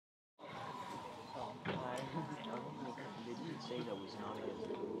say that was not against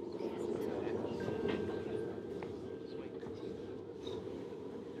the rules.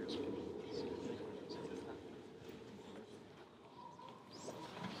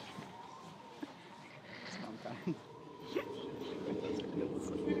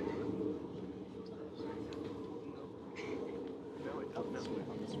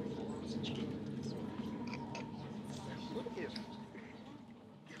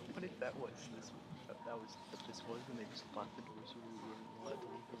 What if that was this? That was what this was, and they just locked the doors so we weren't allowed to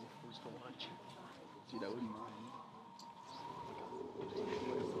leave and we were forced to watch. Dude, I wouldn't mind.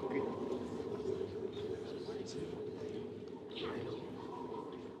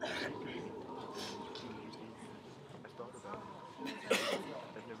 I've thought about it.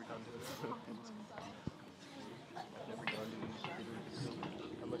 I've never gone to it. I've never gone to it.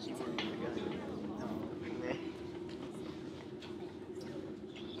 Unless you were the guy. No.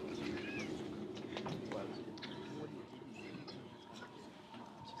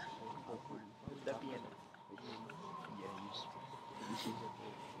 That be it? Yeah, you some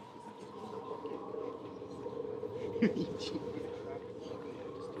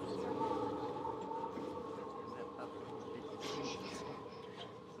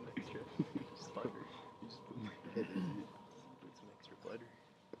extra butter. You just put my head in it. Put some extra butter.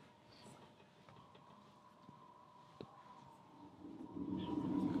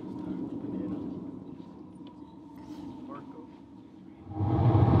 Marco.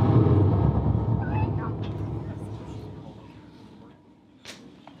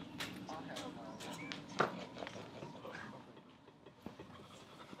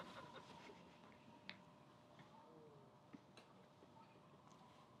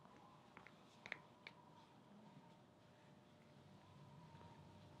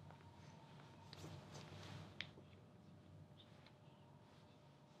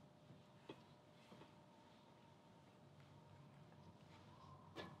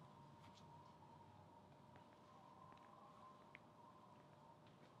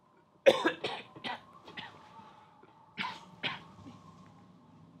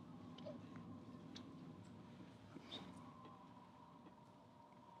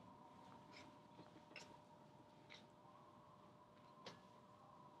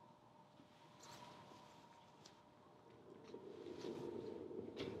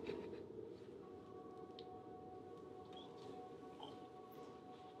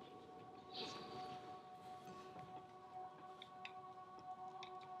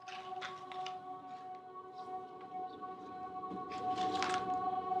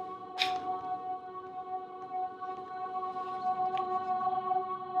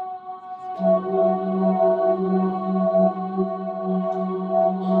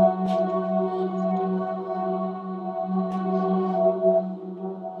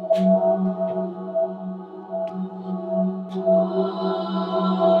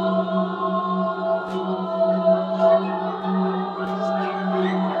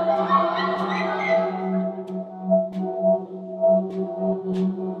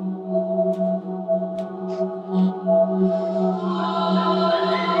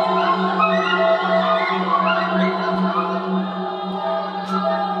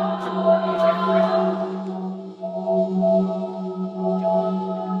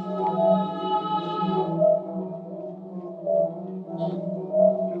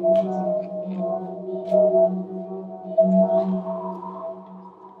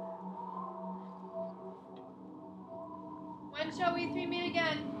 When shall we three meet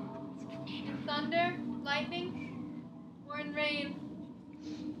again? In thunder, lightning, or in rain?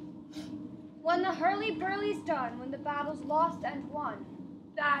 When the hurly-burly's done, when the battle's lost and won.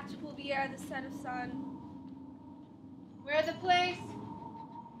 That will be ere the set of sun. Where the place?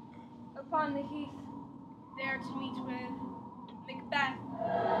 Upon the heath. There to meet with Macbeth.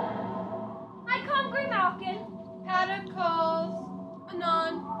 I come, Grimalkin. Haddock calls.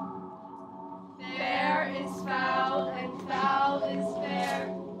 Anon. Fair is foul, and foul is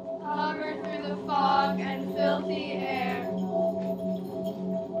fair. Hover through the fog and filthy air.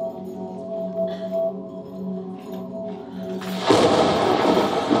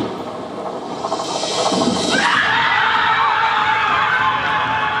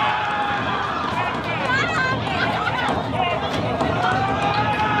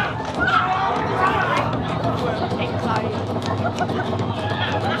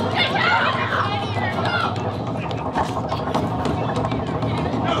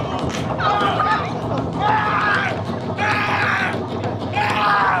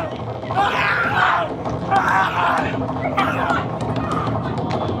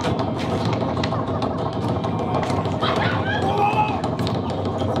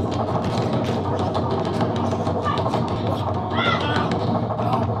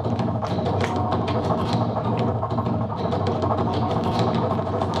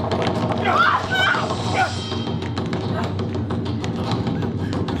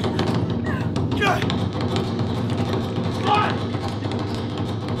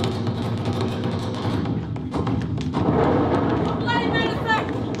 Bloody minister!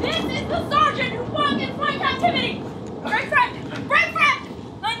 This is the sergeant who fought against my captivity! Break front! Break front!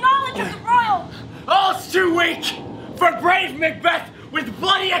 Acknowledge of the royal! All's too weak! For brave Macbeth, with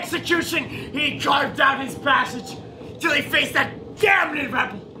bloody execution, he carved out his passage, till he faced that damned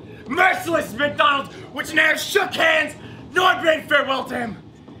rebel, merciless MacDonald, which ne'er shook hands, nor bade farewell to him,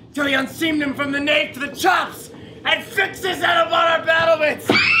 till he unseamed him from the nape to the chops, and fixed his head upon our battlements!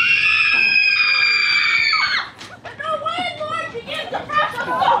 The landlord begins to press the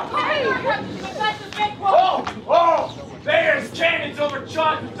wall! Oh! There's cannons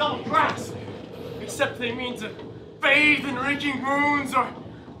overcharged with double cracks! Except they mean to bathe in reeking wounds or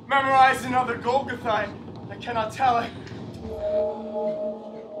memorize another Golgotha. I cannot tell it.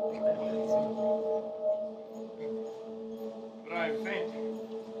 But I am faint.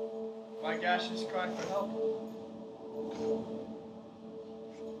 My gashes cry for help.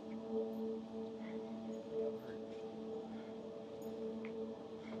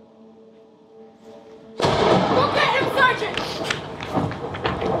 Go get him, Sergeant!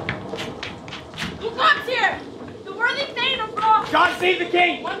 Who comes here? The worthy Thane of Ross! God save the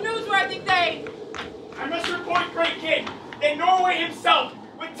king! One newsworthy Thane! I must report, great king, that Norway himself,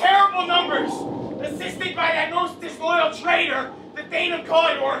 with terrible numbers, assisted by that most disloyal traitor, the Thane of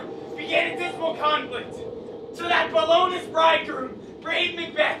Cawdor, began a dismal conflict, so that Bellona's bridegroom, brave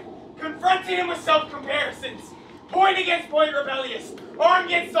Macbeth, confronted him with self-comparisons, point against point rebellious, arm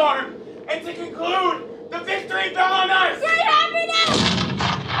against arm, and to conclude, the victory fell on us! Great happiness!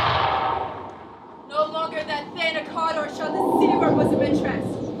 No longer that Thane of Cawdor shall deceive our bosom interest.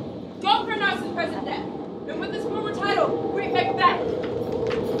 Don't pronounce his present death, and with his former title, great Macbeth.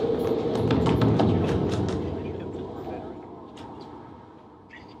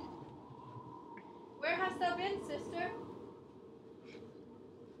 Where hast thou been, sister?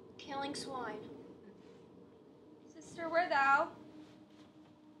 Killing swine. Sister, where thou?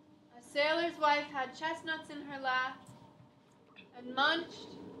 A sailor's wife had chestnuts in her lap, and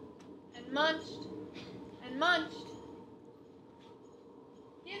munched, and munched, and munched.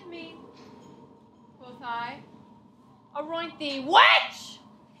 Give me, quoth I. Aroint thee, witch!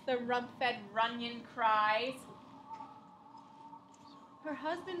 The rump-fed Runyon cries. Her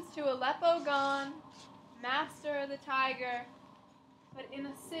husband's to Aleppo gone, master of the tiger, but in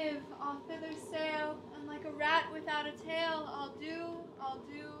a sieve I'll thither sail, and like a rat without a tail, I'll do,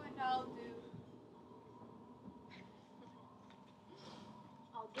 and I'll do.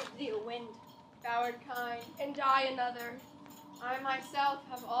 I'll give thee a wind. Thou art kind, And I another. I myself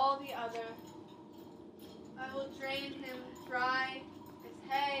have all the other. I will drain him dry as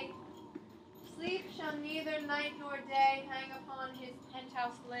hay. Sleep shall neither night nor day hang upon his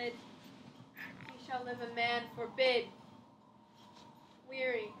penthouse lid. He shall live a man forbid.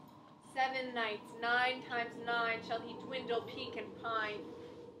 Weary, 7 nights, 9 times 9 shall he dwindle, peak, and pine.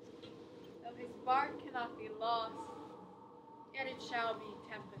 Though his bark cannot be lost, yet it shall be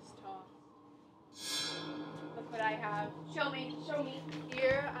tempest tossed. Look what I have. Show me, show me.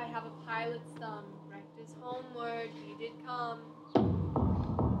 Here I have a pilot's thumb. Wrecked as homeward he did come.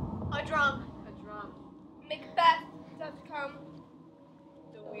 A drum. A drum. Macbeth doth come.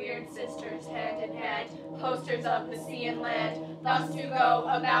 The weird sisters, hand in hand, posters of the sea and land, thus to go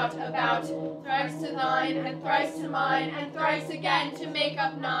about, thrice to thine, and thrice to mine, and thrice again to make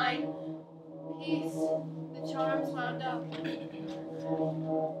up 9. Peace, the charms wound up.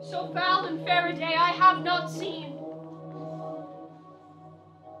 So foul and fair a day I have not seen.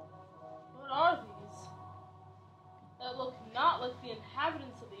 What are these? That look not like the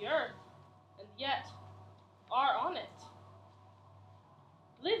inhabitants of the earth, and yet are on it.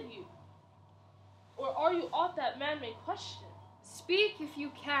 Live you? Or are you aught that man may question? Speak if you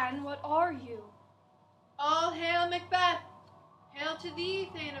can, what are you? All hail Macbeth! Hail to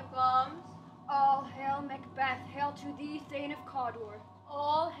thee, Thane of Glamis! All hail Macbeth, hail to thee, Thane of Cawdor.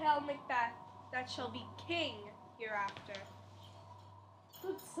 All hail Macbeth, that shall be king hereafter.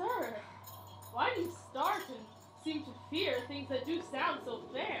 Good sir, why do you start and seem to fear things that do sound so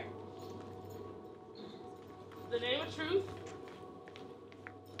fair? The name of truth?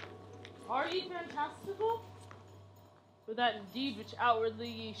 Are ye fantastical? Or that indeed which outwardly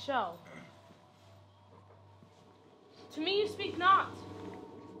ye show? To me you speak not.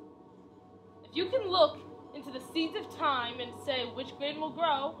 If you can look into the seeds of time and say which grain will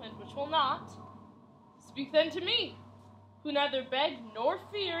grow and which will not, speak then to me, who neither beg nor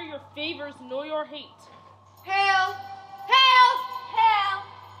fear your favors nor your hate. Hail! Hail! Hail!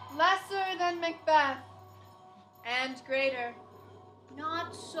 Lesser than Macbeth, and greater, not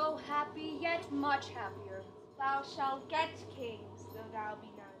not so happy, yet much happier. Thou shalt get kings, though thou be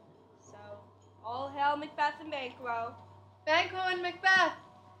none. So, all hail Macbeth and Banquo. Banquo and Macbeth,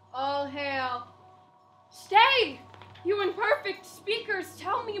 all hail. Stay! You imperfect speakers,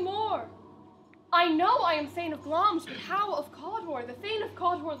 tell me more. I know I am Thane of Glamis, but how of Cawdor? The Thane of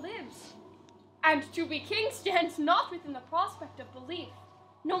Cawdor lives. And to be king stands not within the prospect of belief,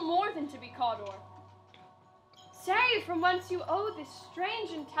 no more than to be Cawdor. Say from whence you owe this strange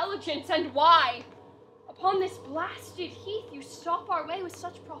intelligence, and why, upon this blasted heath, you stop our way with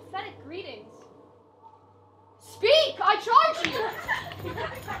such prophetic greetings. Speak, I charge you!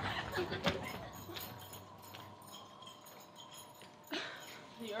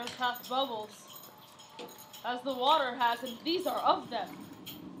 The earth hath bubbles, as the water has, and these are of them.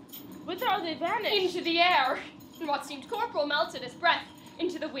 Whither are they vanished? Into the air, and what seemed corporal melted as breath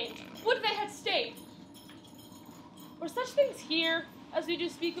into the wind. Would they had stayed? Were such things here, as we do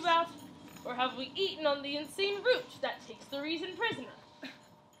speak about? Or have we eaten on the insane root that takes the reason prisoner?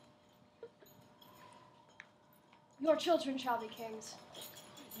 Your children shall be kings.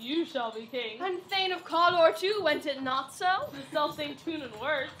 You shall be king. And Thane of Cawdor too, went it not so? The self-same tune and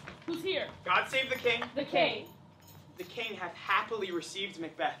words. Who's here? God save the king. The king. The king hath happily received,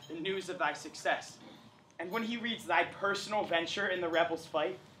 Macbeth, the news of thy success. And when he reads thy personal venture in the rebels'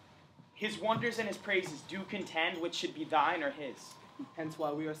 fight, his wonders and his praises do contend which should be thine or his. Hence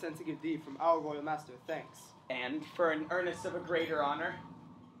why we are sent to give thee from our royal master thanks. And for an earnest of a greater honor,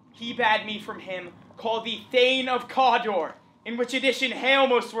 he bade me from him call thee Thane of Cawdor, in which addition hail,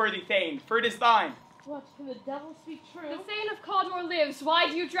 most worthy Thane, for it is thine. What, can the devil speak true? The Thane of Cawdor lives. Why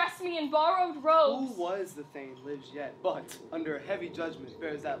do you dress me in borrowed robes? Who was the Thane lives yet, but under a heavy judgment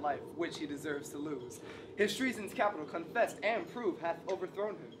bears that life which he deserves to lose. His treason's capital confessed and proved hath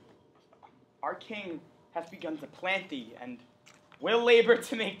overthrown him. Our king hath begun to plant thee, and will labor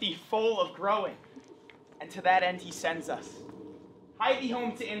to make thee full of growing. And to that end he sends us. Hie thee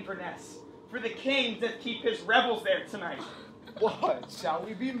home to Inverness, for the king doth keep his revels there tonight. What? Shall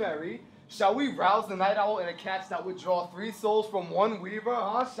we be merry? Shall we rouse the night owl in a catch that would draw 3 souls from one weaver,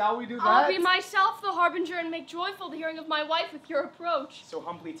 huh? Shall we do that? I'll be myself the harbinger and make joyful the hearing of my wife with your approach. So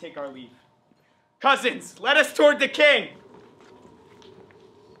humbly take our leave. Cousins, let us toward the king.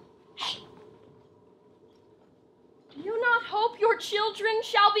 Do you not hope your children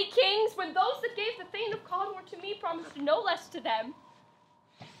shall be kings when those that gave the Thane of Cawdor to me promised no less to them?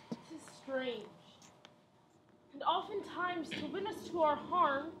 'Tis strange. And oftentimes, to win us to our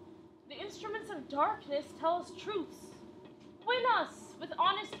harm, the instruments of darkness tell us truths. Win us with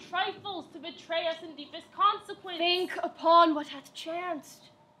honest trifles to betray us in deepest consequence. Think upon what hath chanced,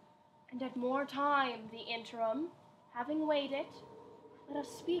 and at more time the interim, having waited, let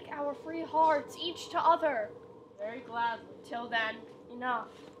us speak our free hearts each to other. Very gladly. Till then, enough.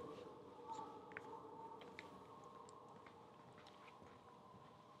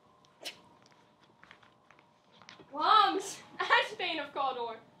 Glamis, and Thane of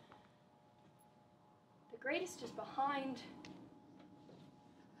Cawdor. The greatest is behind.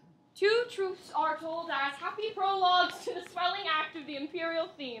 2 truths are told as happy prologues to the swelling act of the imperial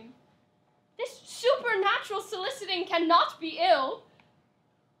theme. This supernatural soliciting cannot be ill.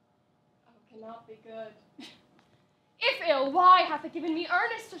 Oh, cannot be good. If ill, why hath it given me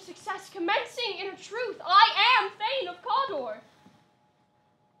earnest of success, commencing in a truth? I am Thane of Cawdor.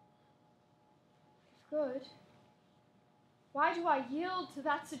 If good, why do I yield to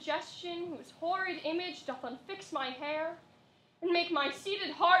that suggestion whose horrid image doth unfix my hair, and make my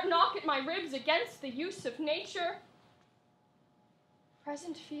seated heart knock at my ribs against the use of nature?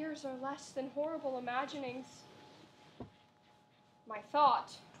 Present fears are less than horrible imaginings. My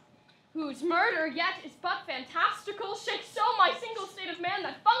thought, whose murder yet is but fantastical, shakes so my single state of man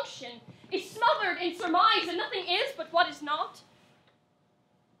that function is smothered in surmise, and nothing is but what is not.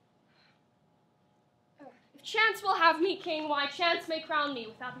 If chance will have me king, why chance may crown me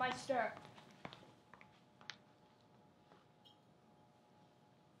without my stir.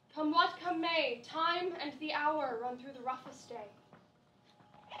 Come what come may, time and the hour run through the roughest day.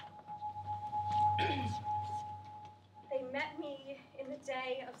 They met me in the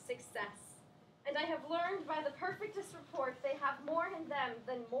day of success, and I have learned by the perfectest report they have more in them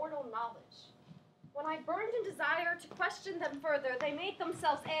than mortal knowledge. When I burned in desire to question them further, they made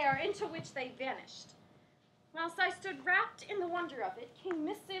themselves air, into which they vanished. Whilst I stood wrapped in the wonder of it, came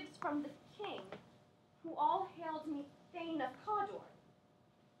missives from the king, who all hailed me Thane of Cawdor,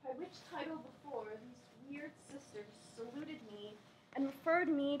 by which title before these weird sisters saluted me and referred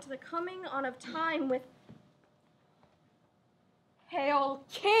me to the coming on of time with "Hail,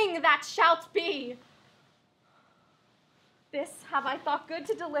 King that shalt be!" This have I thought good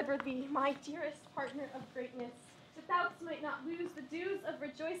to deliver thee, my dearest partner of greatness, that thou might not lose the dues of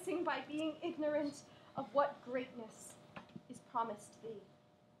rejoicing by being ignorant of what greatness is promised thee.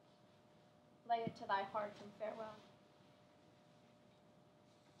 Lay it to thy heart and farewell.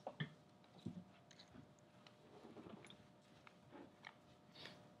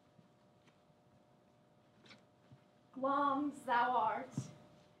 Glamis thou art,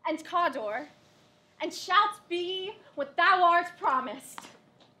 and Cawdor, and shalt be what thou art promised.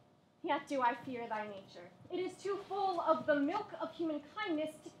 Yet do I fear thy nature. It is too full of the milk of human kindness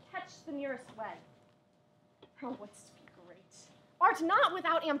to catch the nearest way. Thou wouldst be great. Art not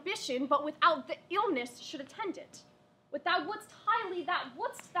without ambition, but without the illness should attend it. What thou wouldst highly, that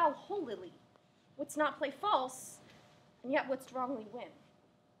wouldst thou holily. Wouldst not play false, and yet wouldst wrongly win.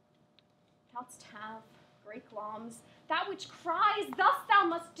 Thou'dst have, great Glamis, that which cries, thus thou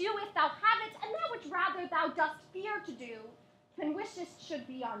must do if thou have it, and that which rather thou dost fear to do, than wishest should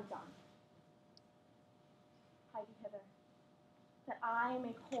be undone. Hie thee hither, that I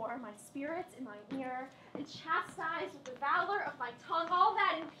may pour my spirits in thine ear, and chastise with the valor of my tongue all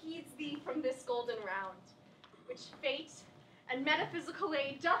that impedes thee from this golden round, which fate and metaphysical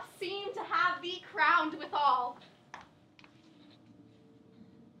aid doth seem to have thee crowned withal.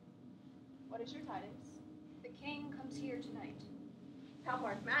 What is your tidings? The king comes here tonight. Thou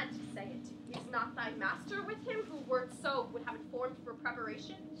art mad to say it. Is not thy master with him, who word so would have informed for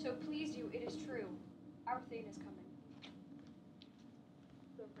preparation? So please you, it is true. Our Thane is coming.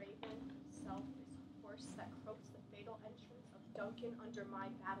 The raven himself is horse that croaks the fatal entrance of Duncan under my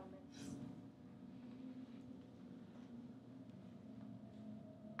battlements.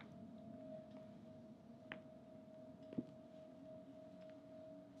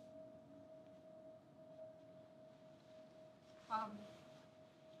 Come,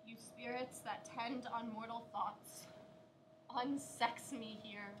 you spirits that tend on mortal thoughts, unsex me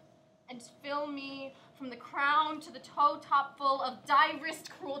here, and fill me from the crown to the toe top full of direst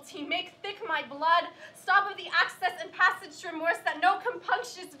cruelty. Make thick my blood, stop of the access and passage to remorse, that no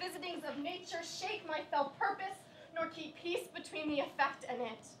compunctious visitings of nature shake my fell purpose, nor keep peace between the effect and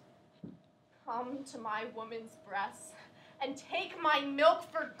it. Come to my woman's breast, and take my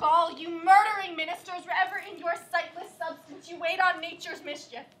milk for gall, you murdering ministers, wherever in your sightless substance you wait on nature's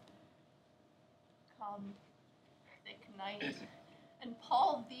mischief. Come, thick night, and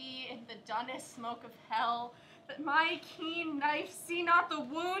pall thee in the dunnest smoke of hell, that my keen knife see not the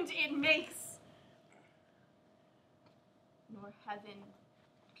wound it makes, nor heaven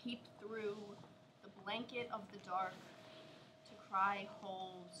peep through the blanket of the dark to cry,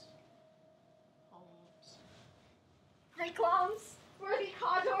 hold, hold. Great Glamis, worthy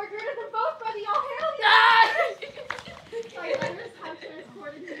Cawdor, girded them both by the all hail. My thunderous have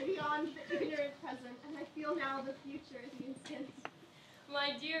transported me beyond the ignorant present, and I feel now the future the instant.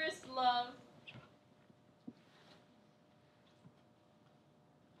 My dearest love.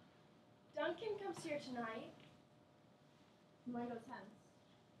 Duncan comes here tonight. When goes hence?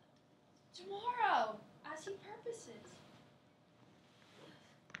 Tomorrow, as he purposes.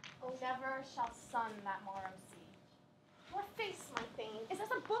 Oh, never shall sun that morrow see. Your face, my Thane, is as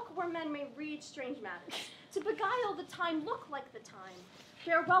a book where men may read strange matters. To beguile the time, look like the time.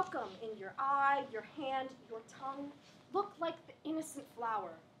 Bear welcome in your eye, your hand, your tongue. Look like the innocent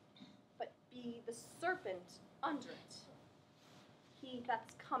flower, but be the serpent under it. He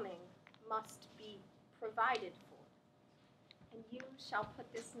that's coming must be provided for. And you shall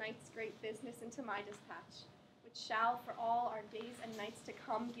put this night's great business into my dispatch, which shall for all our days and nights to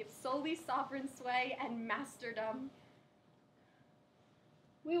come give solely sovereign sway and masterdom.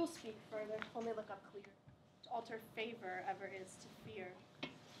 We will speak further, only look up clear. To alter favor ever is to fear.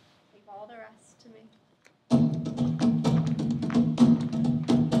 Leave all the rest to me.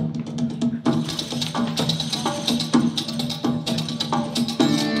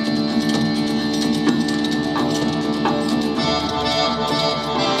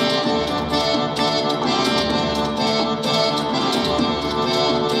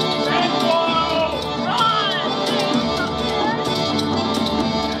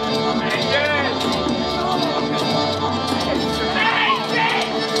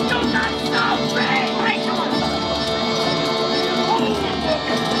 Do not stop me!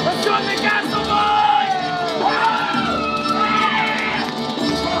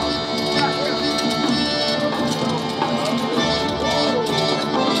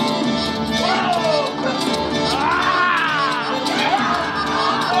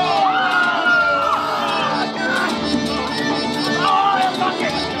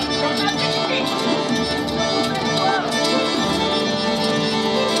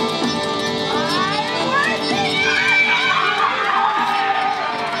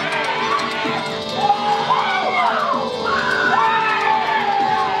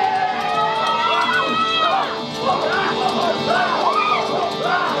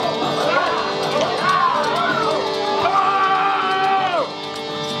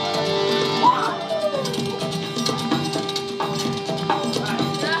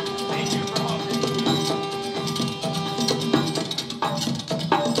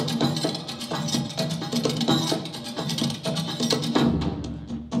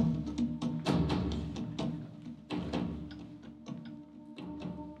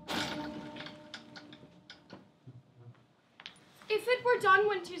 If it were done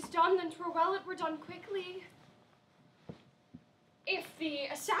when 'tis done, then 'twere well it were done quickly. If the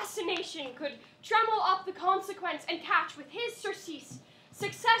assassination could tremble up the consequence and catch with his surcease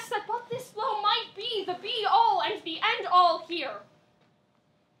success that but this blow might be the be-all and the end-all here.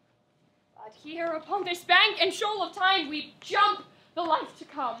 But here upon this bank and shoal of time we jump the life to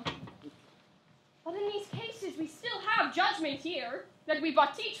come. But in these cases we still have judgment here, that we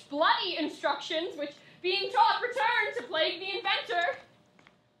but teach bloody instructions, which being taught return to plague the inventor.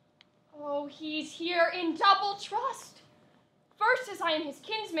 Oh, he's here in double trust. First, as I am his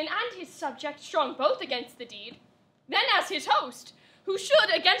kinsman and his subject, strong both against the deed, then as his host, who should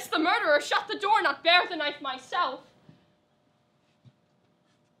against the murderer shut the door, not bear the knife myself.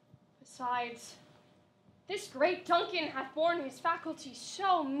 Besides, this great Duncan hath borne his faculties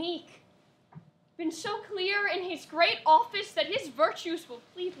so meek, been so clear in his great office that his virtues will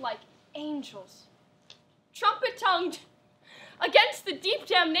plead like angels, trumpet-tongued, against the deep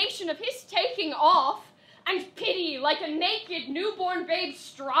damnation of his taking off, and pity like a naked newborn babe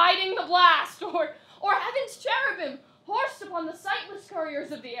striding the blast, or heaven's cherubim, horsed upon the sightless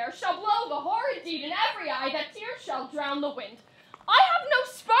couriers of the air, shall blow the horrid deed in every eye, that tears shall drown the wind. I have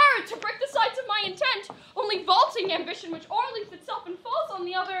no spur to break the sides of my intent, only vaulting ambition which o'erleaps itself and falls on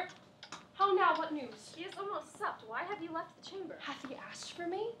the other. How now, what news? He is almost supped. Why have you left the chamber? Hath he asked for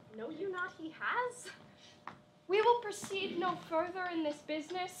me? Know you not he has? We will proceed no further in this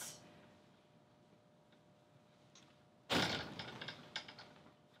business.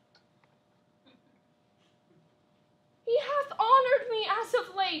 He hath honored me as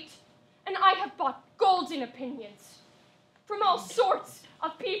of late, and I have bought golden opinions from all sorts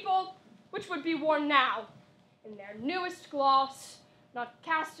of people, which would be worn now in their newest gloss, not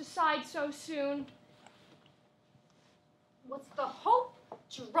cast aside so soon. What's the hope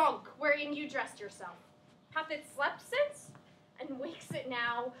drunk wherein you dressed yourself? Hath it slept since? And wakes it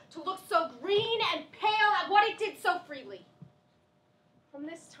now to look so green and pale at what it did so freely? From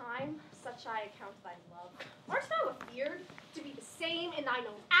this time, such I account thy love. Art thou afeard to be the same in thine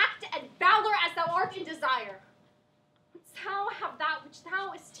own act and valor as thou art in desire? Wouldst thou have that which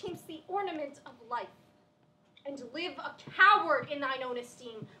thou esteem'st the ornament of life, and live a coward in thine own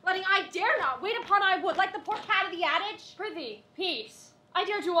esteem, letting I dare not wait upon I would, like the poor cat of the adage? Prithee, peace. I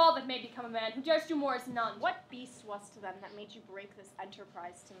dare do all that may become a man, who dares do more is none. What beast was to them that made you break this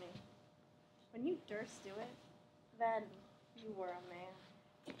enterprise to me? When you durst do it, then you were a man.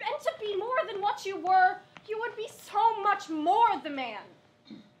 And to be more than what you were, you would be so much more the man.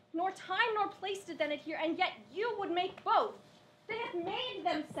 Nor time nor place did then adhere, and yet you would make both. They have made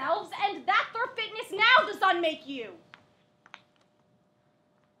themselves, and that their fitness now does unmake you.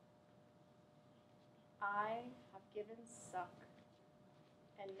 I have given suck,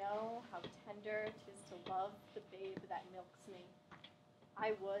 and know how tender 'tis to love the babe that milks me.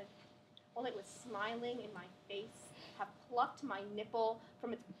 I would, while it was smiling in my face, have plucked my nipple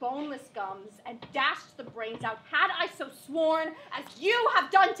from its boneless gums and dashed the brains out, had I so sworn as you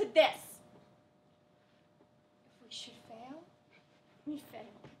have done to this. If we should fail? We fail.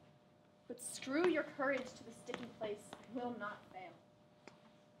 But screw your courage to the sticky place, I will not fail.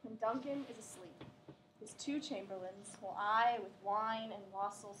 When Duncan is asleep, his two chamberlains, will I with wine and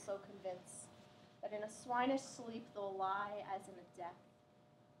wassail so convince that in a swinish sleep they'll lie as in a death,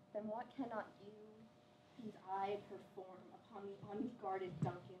 then what cannot you and I perform upon the unguarded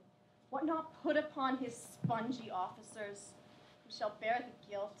Duncan? What not put upon his spongy officers, who shall bear the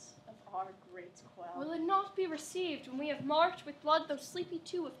guilt of our great quell? Will it not be received when we have marked with blood those sleepy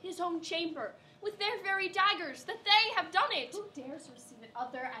two of his own chamber, with their very daggers, that they have done it? Who dares receive it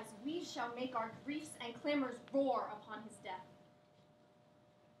other, as we shall make our griefs and clamors roar upon his death?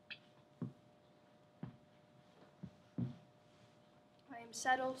 I am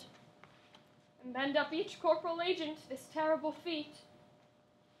settled, and bend up each corporal agent this terrible feat.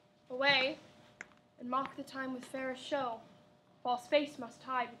 Away, and mock the time with fairest show. False face must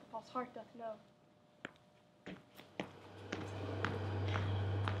hide what the false heart doth know.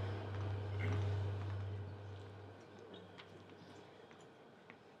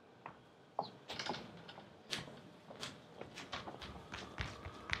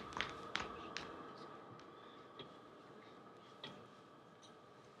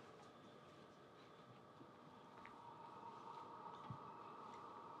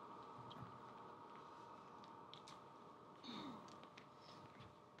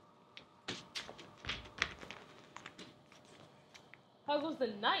 How goes the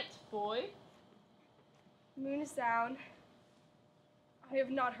night, boy? The moon is down. I have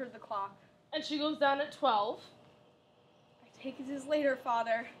not heard the clock. And she goes down at 12. I take it is later,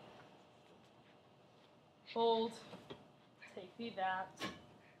 father. Hold. Take be that.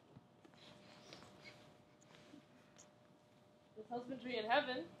 There's husbandry in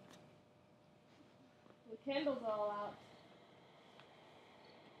heaven. The candles are all out.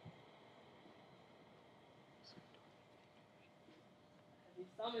 Heavy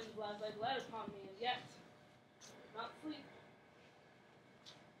summons last night led upon me, and yet not sleep.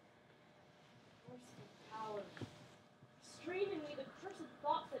 Merciful power. Strain in me the cursed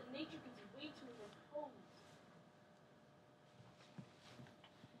thoughts that nature gives way to in repose.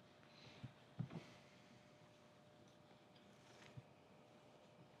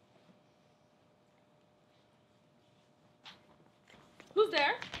 Who's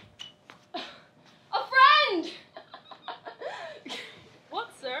there? A friend! What,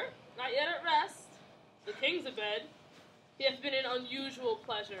 sir? Not yet at rest. The king's abed. He hath been in unusual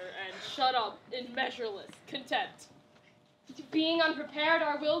pleasure, and shut up in measureless content. Being unprepared,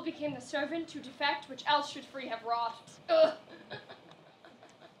 our will became the servant to defect, which else should free have wrought. Ugh.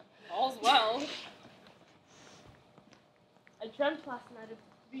 All's well. I dreamt last night of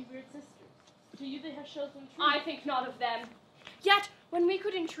 3 weird sisters. To you they have chosen truth. I think not of them. Yet, when we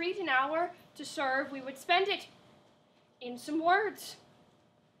could entreat an hour to serve, we would spend it in some words.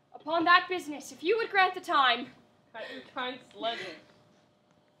 Upon that business, if you would grant the time. At your kind pleasure.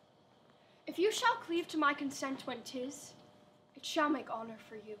 If you shall cleave to my consent when 'tis, it shall make honor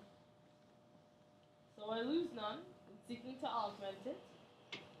for you. So I lose none in seeking to augment it,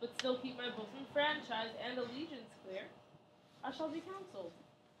 but still keep my bosom franchise and allegiance clear. I shall be counseled.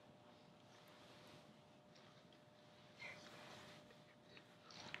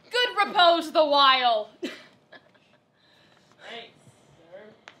 Good repose the while. Thanks, sir.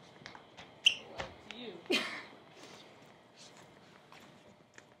 Like to you.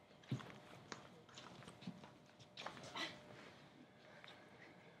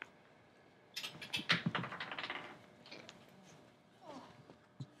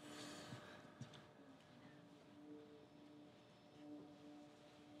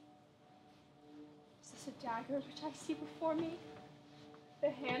 Is this a dagger which I see before me? The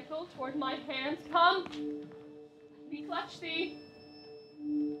handle toward my hand. Come, let me clutch thee.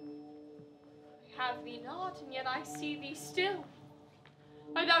 I have thee not, and yet I see thee still.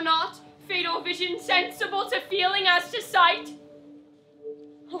 Art thou not, fatal vision, sensible to feeling as to sight?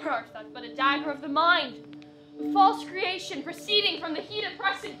 Or art thou but a dagger of the mind, a false creation proceeding from the heat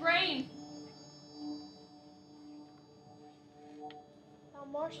oppressed brain? Thou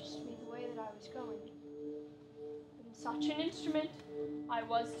marshallest me the way that I was going. In such an instrument I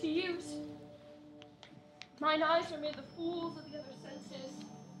was to use. Mine eyes are made the fools of the other senses,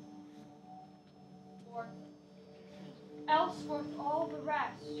 or else worth all the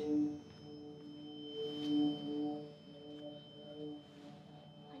rest.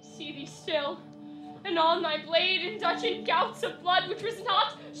 I see thee still, and on thy blade indulgent gouts of blood, which was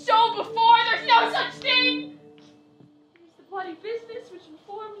not so before. There's no such thing. It is the bloody business which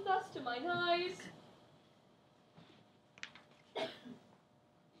informs thus to mine eyes.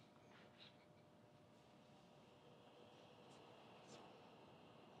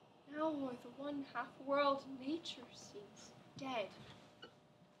 Now o'er the one half world nature seems dead.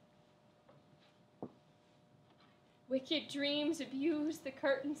 Wicked dreams abuse the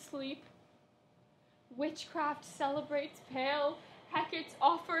curtained sleep. Witchcraft celebrates pale Hecate's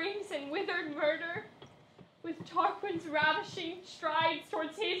offerings and withered murder. With Tarquin's ravishing strides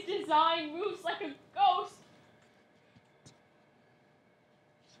towards his design moves like a ghost.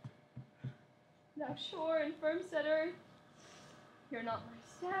 Thou sure and firm-set earth, hear not my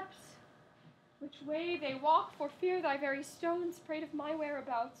steps. Which way they walk, for fear thy very stones prate of my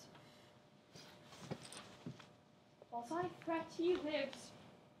whereabouts. Whilst I fret, he lives.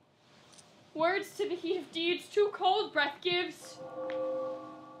 Words to the heat of deeds too cold breath gives. I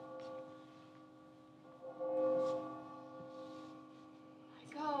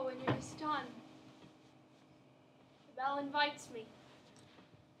go, and it is done. The bell invites me.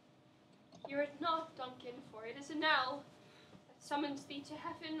 Hear it not, Duncan, for it is a knell that summons thee to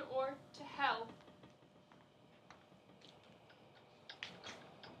heaven or to hell.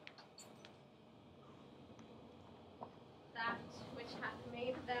 That which hath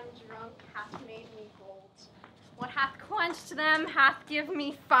made them drunk hath made me bold. What hath quenched them hath give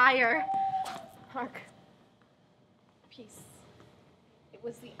me fire. Hark. Peace. It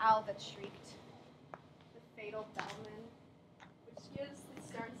was the owl that shrieked, the fatal bellman, which gives the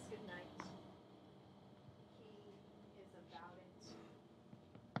sternest good night. He is about it.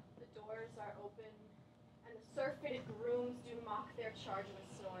 The doors are open, and the surfeited grooms do mock their charge with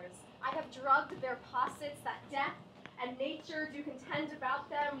snores. I have drugged their possets that death and nature do contend about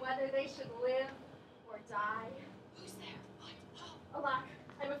them, whether they should live or die. Who's there? What? Alack,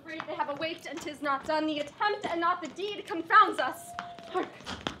 I'm afraid they have awaked, and 'tis not done. The attempt and not the deed confounds us. Hark!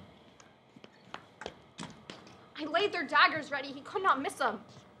 I laid their daggers ready, he could not miss 'em.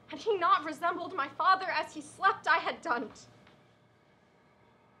 Had he not resembled my father as he slept, I had done't.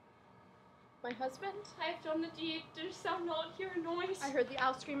 My husband? I have done the deed. Didst thou not hear a noise? I heard the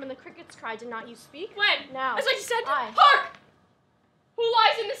owl scream and the crickets cry. Did not you speak? When? Now. As I just said, I. hark! Who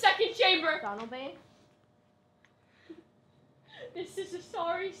lies in the second chamber? Donalbain? This is a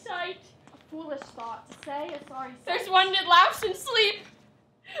sorry sight. A foolish thought to say, a sorry sight. There's one that laughs in sleep,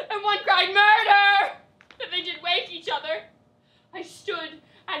 and one cried murder, that they did wake each other. I stood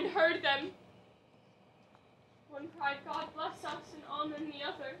and heard them. One cried, God bless us, and on and the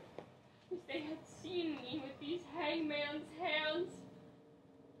other, as they had seen me with these hangman's hands.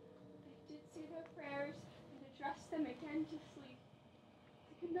 They did say their prayers, and addressed them again to sleep.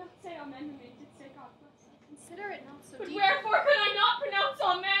 They could not say amen, and they did say God bless us. Consider it not so But deep. wherefore could I not pronounce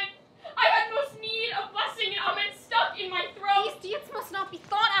amen? I had most need of blessing, and amen stuck in my throat. These deeds must not be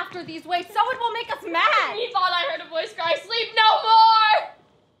thought after these ways, so it will make us mad. Methought I heard a voice cry, sleep no more!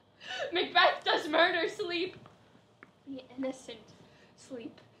 Macbeth does murder sleep. The innocent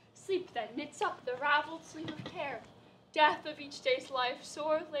sleep. Sleep then knits up the raveled sleep of care. Death of each day's life,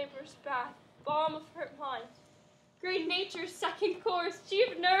 sore labor's bath, balm of hurt mind. Great nature's second course,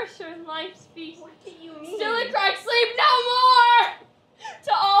 chief nourisher in life's feast. What do you mean? Still it cried, sleep no more!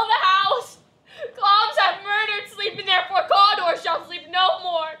 To all the house. Cloms have murdered sleep, and therefore Cawdor shall sleep no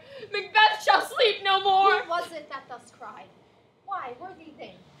more. Macbeth shall sleep no more. Who was it that thus cried? Why, worthy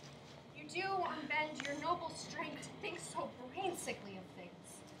thing, you do unbend your noble strength to think so brain-sickly of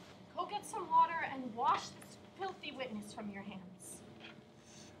things. Go get some water and wash this filthy witness from your hands.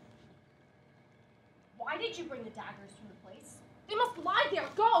 Why did you bring the daggers from the place? They must lie there.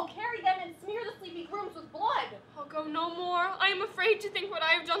 Go, carry them and smear the sleepy grooms with blood. I'll go no more. I am afraid to think what I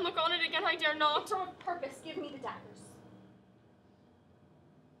have done. Look on it again, I dare not. For what purpose? Give me the daggers.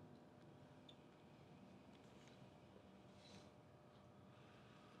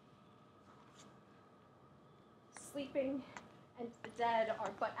 Sleeping and the dead are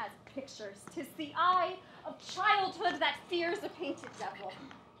but as pictures. 'Tis the eye of childhood that fears a painted devil.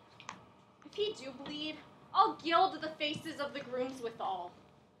 If he do bleed, I'll gild the faces of the grooms withal,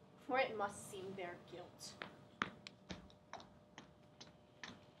 for it must seem their guilt.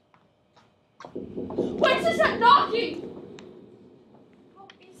 Whence is that knocking? How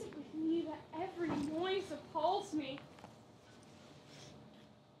is it with me that every noise appalls me?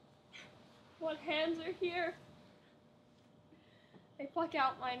 What hands are here? They pluck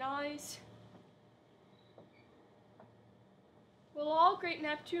out mine eyes. Will all great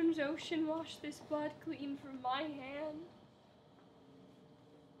Neptune's ocean wash this blood clean from my hand?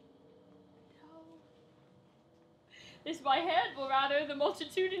 No. This my hand will rather the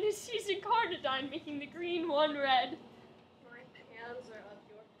multitudinous season carnadine, making the green one red. My hands are of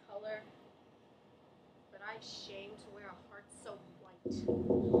your color, but I shame to wear a heart so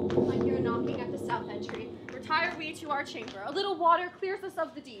white. I hear knocking at the south entry. Retire we to our chamber. A little water clears us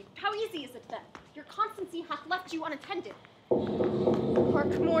of the deed. How easy is it then? Your constancy hath left you unattended.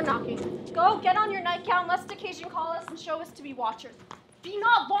 Hark, more knocking. Go, get on your nightgown, lest occasion call us and show us to be watchers. Be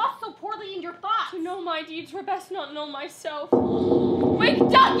not lost so poorly in your thoughts. To know my deeds were best not know myself. Wake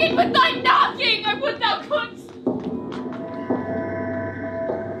Duncan with thy knocking! I would thou couldst!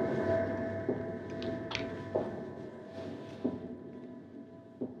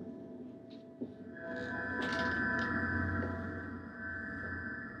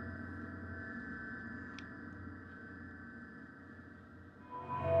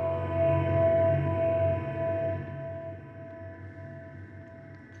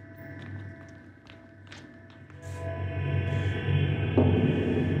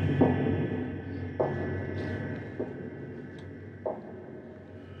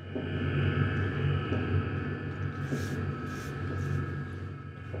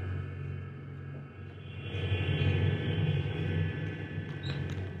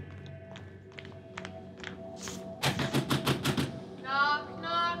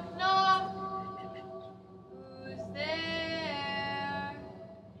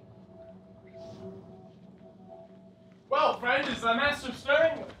 Is the master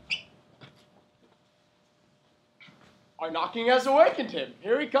stirring? Our knocking has awakened him.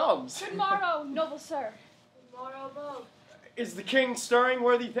 Here he comes. Good morrow, noble sir. Good morrow, both. Is the king stirring,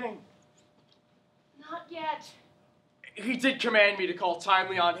 worthy thing? Not yet. He did command me to call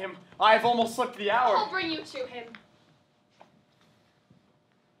timely on him. I have almost slipped the hour. I'll bring you to him.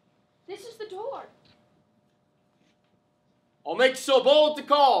 This is the door. I'll make so bold to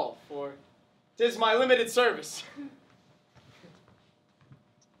call, for 'tis my limited service.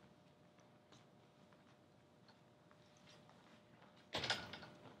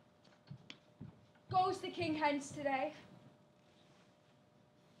 Goes the king hence today?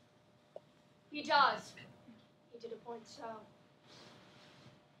 He does. He did appoint so.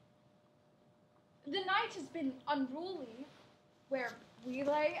 The night has been unruly. Where we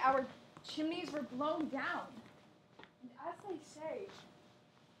lay, our chimneys were blown down. And as they say,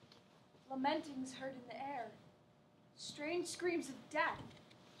 lamentings heard in the air, strange screams of death.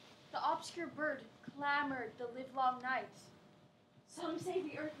 The obscure bird clamored the livelong night. Some say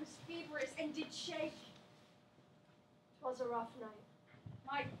the earth was feverish and did shake. 'Twas a rough night.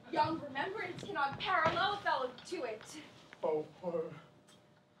 My young remembrance cannot parallel fellow to it. Oh, horror.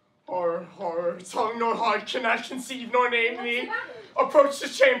 Horror, horror. Tongue nor heart cannot conceive nor name What's thee. the matter? Approach the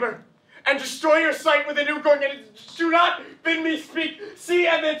chamber and destroy your sight with a new going, and do not bid me speak. See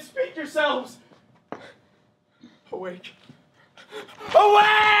and then speak yourselves. Awake.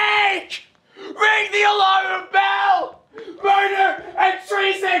 Awake! Ring the alarm bell! Murder and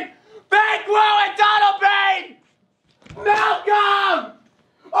treason! Banquo and Donalbain! Malcolm!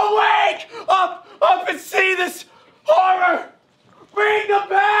 Awake! Up and see this horror! Ring the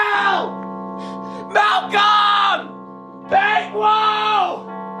bell! Malcolm! Banquo!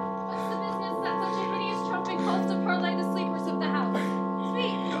 What's the business that such a hideous trumpet calls to parley the sleepers of the house?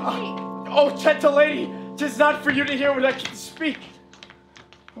 Speak! Oh, gentle lady, 'tis not for you to hear what I can speak.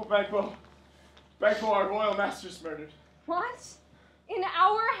 Oh, Banquo, our royal master's murdered. What? In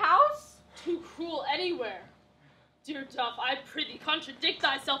our house? Too cruel anywhere. Dear Duff, I prithee contradict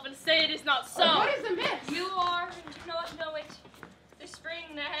thyself and say it is not so. What is amiss? You are and do not know it. The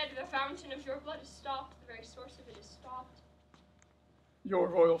spring, the head, the fountain of your blood is stopped. The very source of it is stopped. Your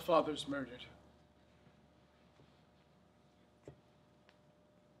royal father's murdered.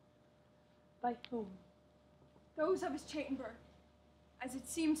 By whom? Those of his chamber, as it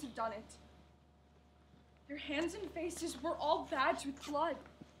seems, have done it. Their hands and faces were all badged with blood.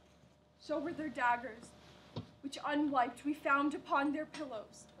 So were their daggers, which unwiped we found upon their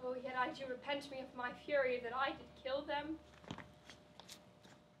pillows. Oh, yet I do repent me of my fury that I did kill them.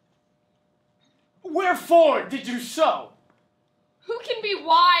 Wherefore did you so? Who can be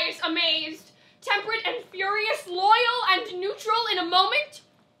wise, amazed, temperate and furious, loyal and neutral in a moment?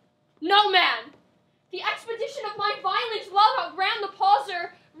 No man. The expedition of my violent love outran the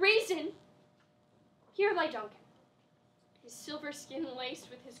pauser reason. Here lay Duncan, his silver skin laced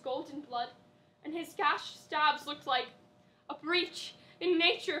with his golden blood, and his gashed stabs looked like a breach in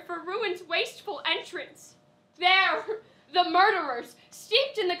nature for ruin's wasteful entrance. There, the murderers,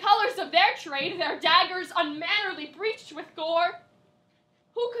 steeped in the colors of their trade, their daggers unmannerly breached with gore.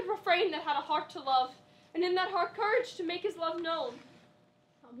 Who could refrain that had a heart to love, and in that heart courage to make his love known?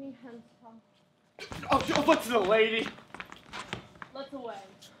 Help me hence, Tom. Oh, what's the lady? Let's away,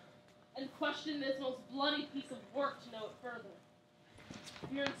 and question this most bloody piece of work to know it further.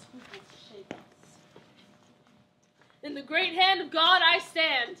 Fear and scruples shake us. In the great hand of God I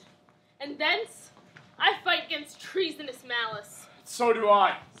stand, and thence I fight against treasonous malice. So do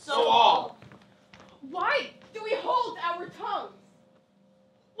I. So all. Why do we hold our tongues?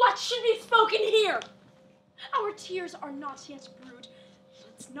 What should be spoken here? Our tears are not yet brewed.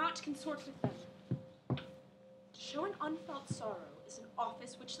 Let's not consort with them. To show an unfelt sorrow is an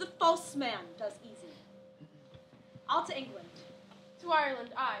office which the false man does easily. I'll to England. To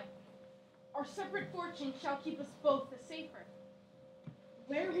Ireland, I. Our separate fortune shall keep us both the safer.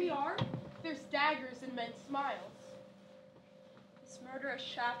 Where we are, there's daggers and men's smiles. This murderous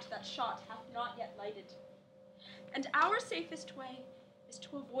shaft that shot hath not yet lighted. And our safest way is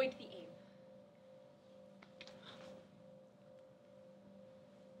to avoid the aim.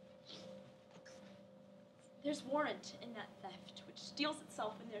 There's warrant in that theft, which steals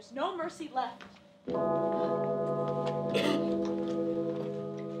itself when there's no mercy left.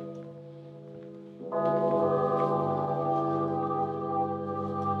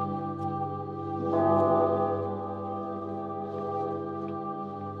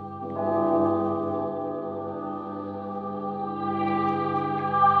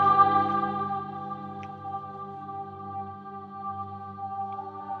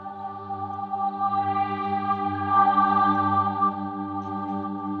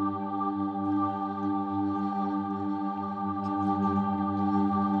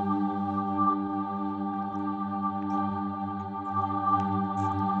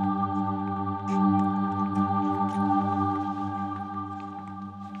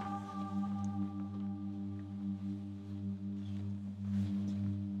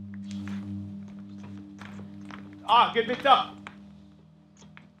 Ah, good bit up.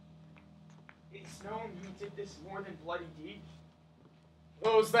 It's known you did this more than bloody deed.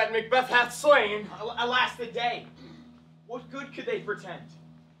 Those that Macbeth hath slain. Alas the day. What good could they pretend?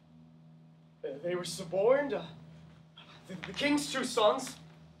 They were suborned. The king's two sons,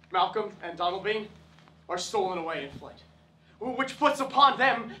 Malcolm and Donalbain, are stolen away in flight, which puts upon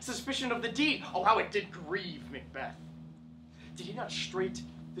them suspicion of the deed. Oh, how it did grieve Macbeth. Did he not straight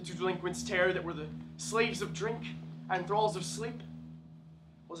the two delinquents tear that were the slaves of drink and thralls of sleep?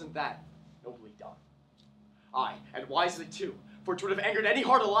 Wasn't that nobly done? Aye, and wisely too, for it would have angered any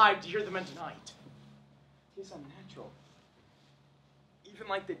heart alive to hear the men deny it. 'Tis unnatural, even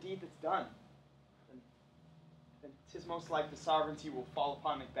like the deed that's done. Then 'tis most like the sovereignty will fall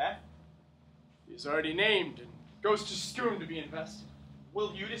upon Macbeth. He is already named and goes to Scone to be invested.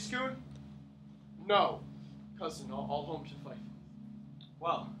 Will you to Scone? No, cousin, all home to fight.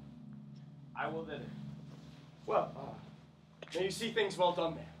 Well, I will thither. Well, may you see things well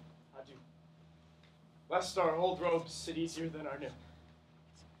done there. Adieu. Lest our old robes sit easier than our new.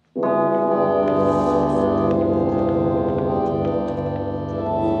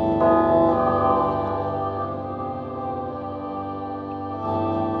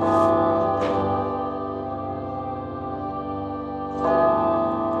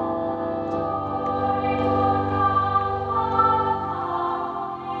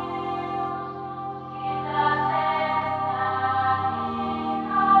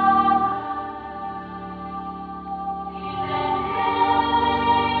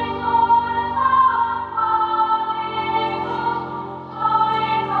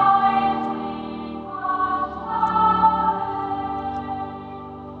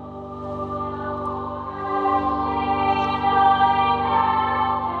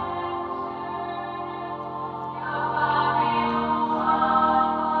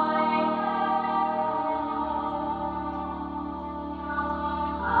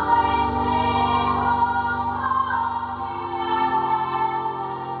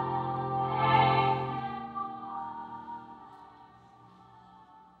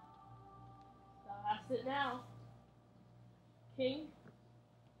 It now. King,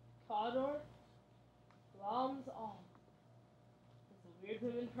 Cawdor, Glamis all, as the weird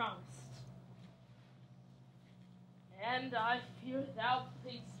women promised. And I fear thou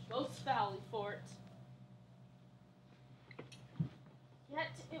playedst most foully for it.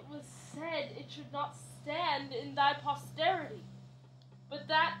 Yet it was said it should not stand in thy posterity, but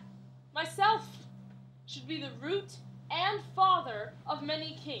that myself should be the root and father of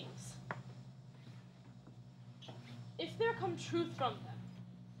many kings. If there come truth from them,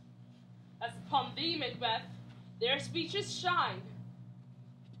 as upon thee, Macbeth, their speeches shine,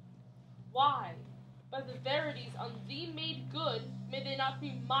 why, by the verities on thee made good, may they not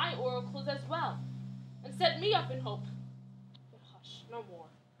be my oracles as well, and set me up in hope? But hush, no more.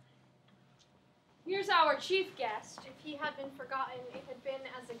 Here's our chief guest. If he had been forgotten, it had been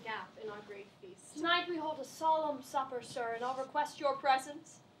as a gap in our great feast. Tonight we hold a solemn supper, sir, and I'll request your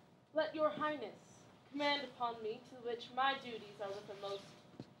presence. Let your highness command upon me, to which my duties are with a most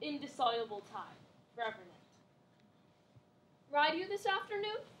indissoluble tie, forever night. Ride you this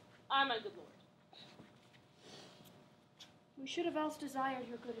afternoon? Aye, my good lord. We should have else desired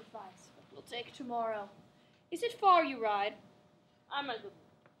your good advice, but we'll take tomorrow. Is it far you ride? Aye, my good lord.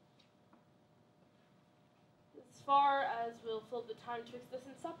 As far as will fill the time twixt us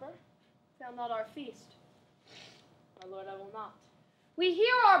and supper. Fail not our feast. My lord, I will not. We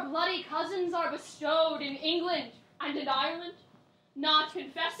hear our bloody cousins are bestowed in England and in Ireland, not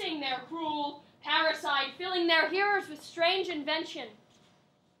confessing their cruel parricide, filling their hearers with strange invention.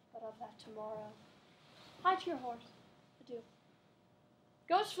 But of that tomorrow. Hie to your horse. Adieu.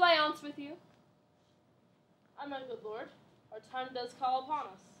 Goes Fleance with you? Aye, my good lord. Our time does call upon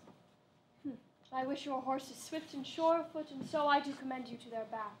us. I wish your horses swift and sure-foot, and so I do commend you to their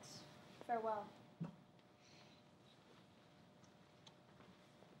backs. Farewell.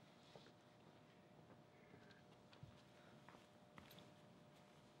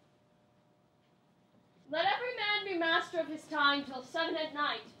 Let every man be master of his time till 7 at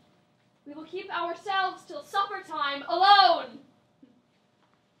night. We will keep ourselves till supper time alone.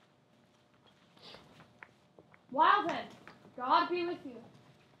 Well then, God be with you.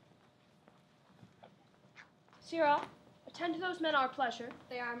 Sara, attend to those men our pleasure.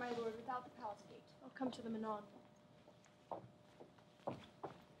 They are, my lord, without the palace gate. I'll come to them anon.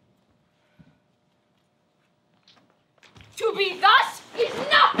 To be thus is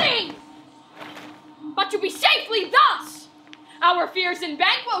nothing! But to be safely thus! Our fears in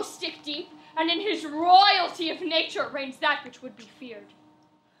Banquo stick deep, and in his royalty of nature reigns that which would be feared.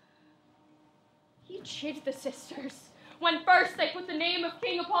 He chid the sisters, when first they put the name of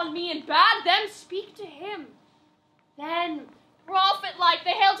king upon me and bade them speak to him. Then, prophet-like,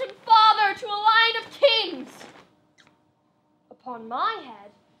 they hailed him father to a line of kings. Upon my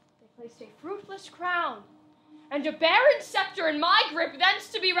head, they placed a fruitless crown, and a barren scepter in my grip, thence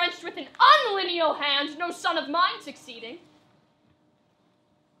to be wrenched with an unlineal hand, no son of mine succeeding.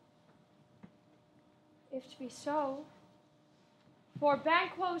 If to be so, for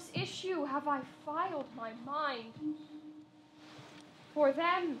Banquo's issue have I filed my mind. For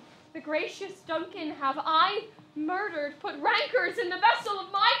them, the gracious Duncan, have I murdered, put rancors in the vessel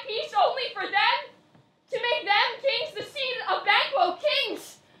of my peace only for them, to make them kings, the seed of Banquo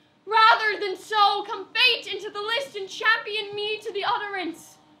kings. Rather than so, come fate into the list and champion me to the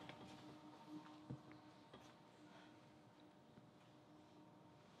utterance.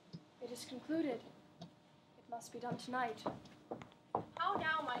 It is concluded. It must be done tonight. How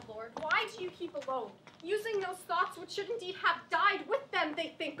now, my lord? Why do you keep alone? Using those thoughts which should indeed have died with them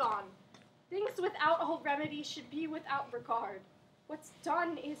they think on. Things without all remedy should be without regard. What's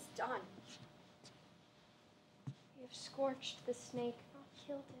done is done. We have scorched the snake, not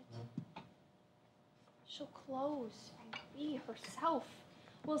killed it. She'll close and be herself,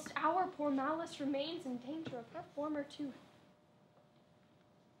 whilst our poor malice remains in danger of her former tooth.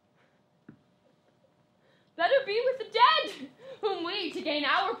 Better be with the dead, whom we, to gain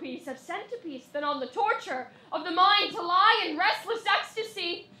our peace, have sent to peace, than on the torture of the mind to lie in restless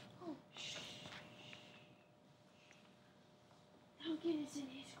ecstasy. Oh, shh. Duncan is in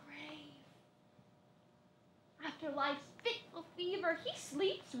his grave. After life's fitful fever, he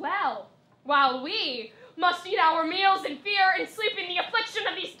sleeps well, while we must eat our meals in fear and sleep in the affliction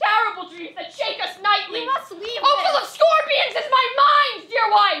of these terrible dreams that shake us nightly. We must leave Oh, full of scorpions is my mind,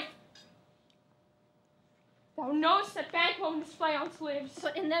 dear wife! Thou knowest that Banquo in this faience lives.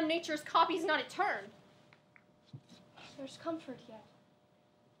 But in them nature's copy's not a turn. There's comfort yet.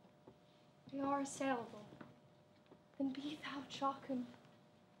 We are assailable. Then be thou jocund.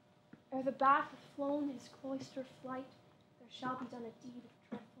 Ere the bat hath flown his cloistered flight, there shall be done a deed of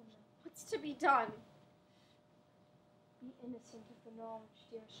dreadfulness. What's to be done? Be innocent of the knowledge,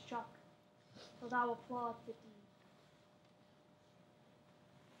 dearest Chuck, till thou applaud the deed.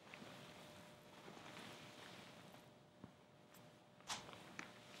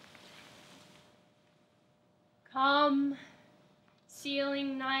 Come,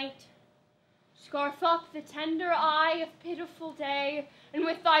 sealing night, scarf up the tender eye of pitiful day, and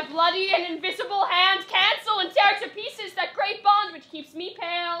with thy bloody and invisible hand cancel and tear to pieces that great bond which keeps me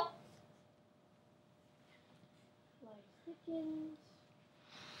pale. Light thickens,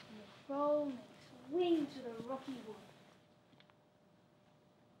 and the crow makes wing to the rocky wood.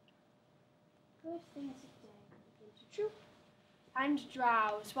 Good things of day begin to droop and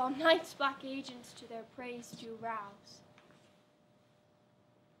drowse, while night's black agents to their praise do rouse.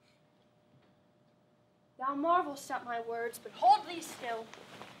 Thou marvelst at my words, but hold thee still.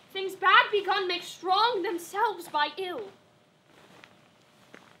 Things bad begun make strong themselves by ill.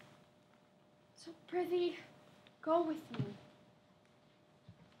 So prithee, go with me.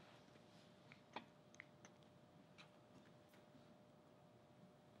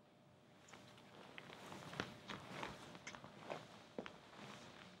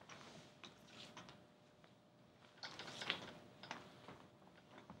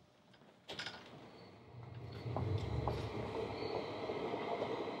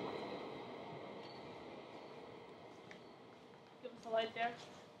 Light there.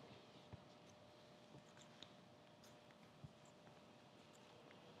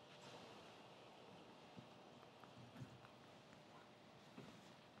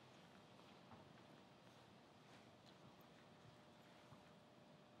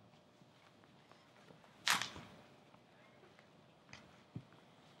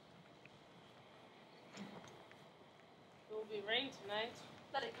 It will be rain tonight.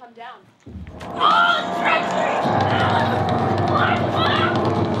 Let it come down.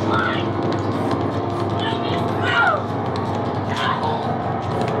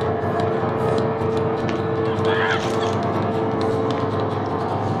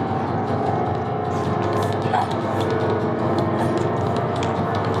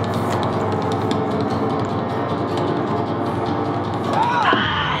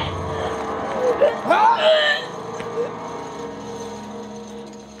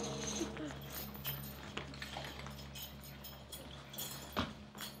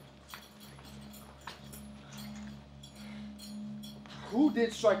 Who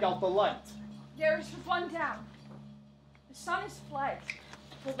did strike out the light? There is one down. The sun is fled.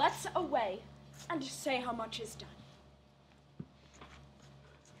 Well, let's away and say how much is done.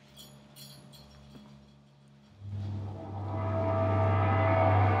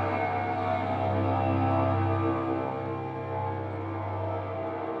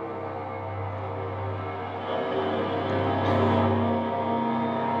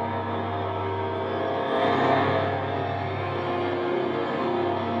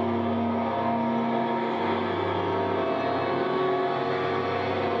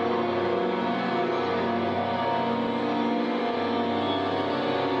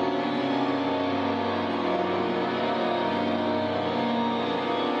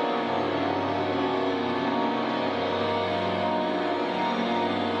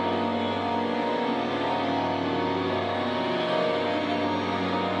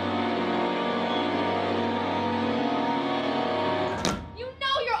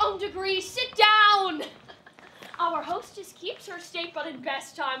 hostess keeps her state, but in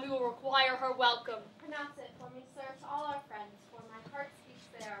best time we will require her welcome. Pronounce it for me, sir, to all our friends, for my heart speaks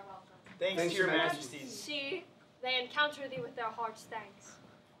they are welcome. Thanks to your majesties. See, they encounter thee with their heart's thanks.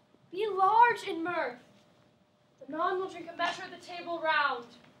 Be large in mirth. Anon will drink a measure at the table round.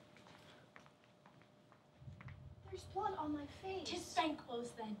 There's blood on my face. 'Tis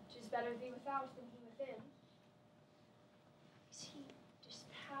Banquo's then. 'Tis better thee without than he within. Is he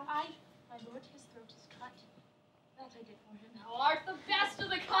dispatched? Aye, my lord, his throat is cut. That I did for him. Thou art the best of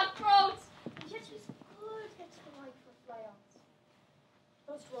the cutthroats, And yet he's good at the light for flayons.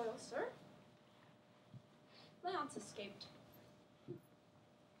 Most royal, sir. Leonce escaped. Here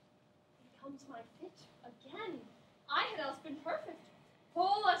comes my fit again. I had else been perfect,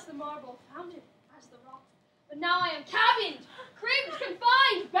 whole as the marble, founded as the rock. But now I am cabined, cribbed,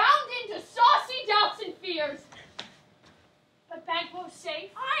 confined, bound into saucy doubts and fears. But Banquo's safe.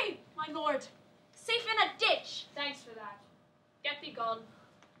 Aye, my lord. Safe in a ditch. Thanks for that. Get thee gone.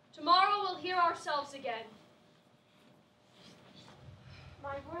 Tomorrow we'll hear ourselves again.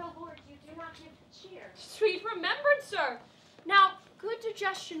 My royal lord, you do not give the cheer. Sweet remembrance, sir. Now, good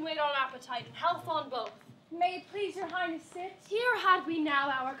digestion wait on appetite and health on both. May it please your highness sit? Here had we now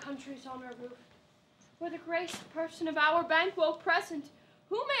our country's honor roof. For the graced person of our Banquo present,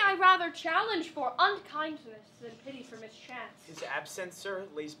 who may I rather challenge for unkindness than pity for mischance? His absence, sir,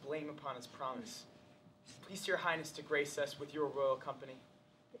 lays blame upon his promise. Please your highness to grace us with your royal company.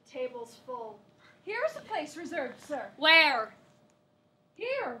 The table's full. Here is a place reserved, sir. Where?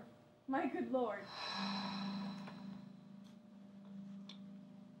 Here, my good lord.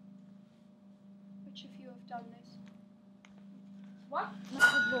 Which of you have done this? What, my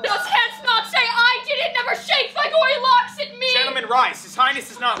good lord? Thou canst not say I did it, never shake thy gory locks at me! Gentlemen, rise. His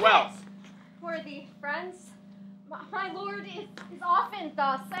highness is not well. Worthy friends, my lord is often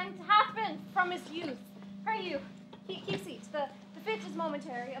thus, and hath been from his youth. Pray you, keep seat. The fit is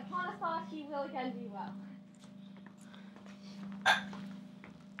momentary. Upon a thought, he will again be well.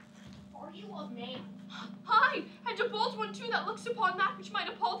 Are you a man? Aye, and a bold one too that looks upon that which might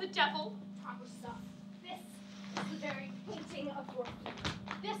appall the devil. Proper stuff. This is the very painting of your feet.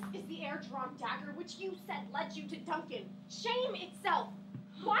 This is the air-drawn dagger which you said led you to Duncan. Shame itself.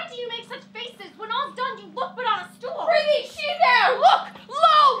 Why do you make such faces? When all's done, you look but on a stool. Prithee, see there! Look!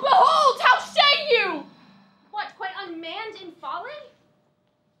 Lo! Behold! How say you? What, quite unmanned in folly?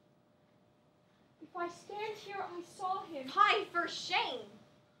 If I stand here, I saw him. Fie for shame.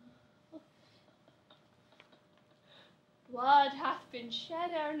 Blood hath been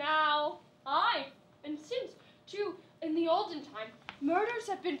shed ere now. Aye, and since, too, in the olden time, murders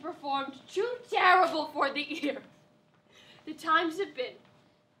have been performed too terrible for the ear. The times have been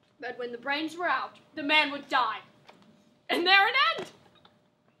that when the brains were out, the man would die. And there an end.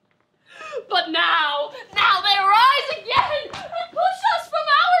 But now they rise again and push us from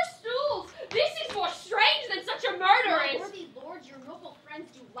our stools. This is more strange than such a murder My is. worthy lord, your noble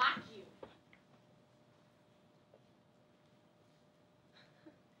friends do lack you.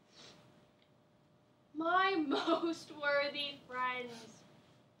 My most worthy friends,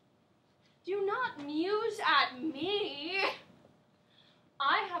 do not muse at me.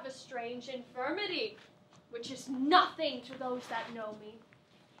 I have a strange infirmity, which is nothing to those that know me.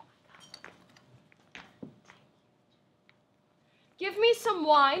 Give me some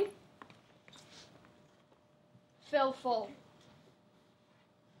wine. Fill full.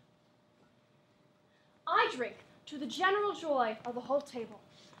 I drink to the general joy of the whole table,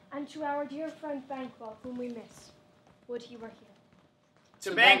 and to our dear friend Banquo, whom we miss. Would he were here.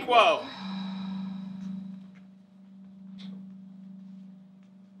 To Banquo.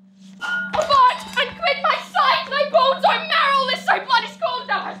 Avaunt, and quit my sight! Thy bones are marrowless, thy blood is cold.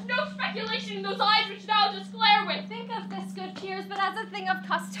 Thou hast no speculation in those eyes which thou dost glare with. Think of this, good peers, but as a thing of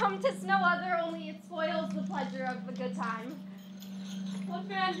custom, 'tis no other, only it spoils the pleasure of the good time. What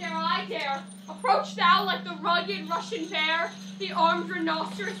man dare I dare? Approach thou like the rugged Russian bear, the armed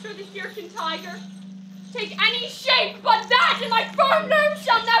rhinoceros, or the Hircan tiger. Take any shape but that, and my firm nerves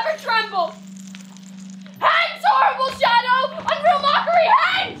shall never tremble. Hands, horrible shadow! Unreal mockery,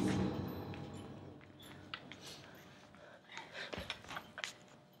 hands!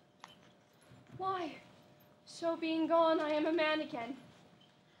 Why, so being gone, I am a man again.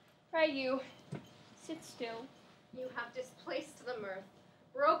 Pray you, sit still. You have displaced the mirth,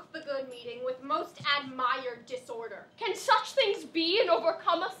 broke the good meeting with most admired disorder. Can such things be and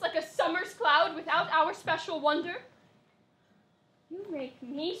overcome us like a summer's cloud without our special wonder? You make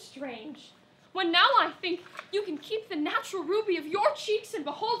me strange, when now I think you can keep the natural ruby of your cheeks and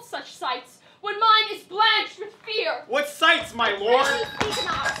behold such sights, when mine is blanched with fear. What sights, my lord? Really speak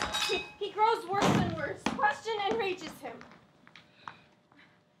not. He grows worse and worse. Question enrages him.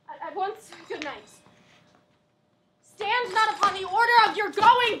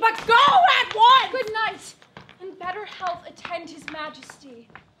 going, but go at once! Good night. In better health attend his majesty.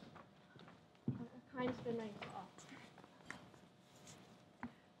 A kind the night off.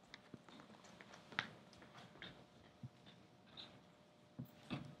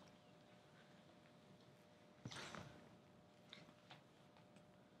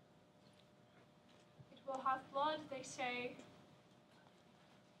 It will have blood, they say.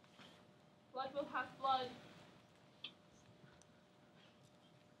 Blood will have blood.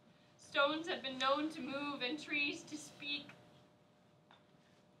 Stones have been known to move and trees to speak.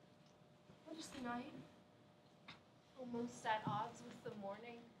 What is the night? Almost at odds with the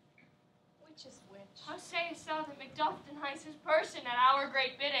morning. Which is which? How sayest thou that Macduff denies his person at our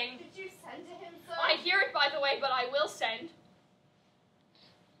great bidding? Did you send to him, son? I hear it, by the way, but I will send.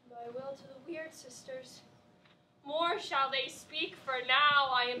 And I will to the Weird Sisters. More shall they speak, for now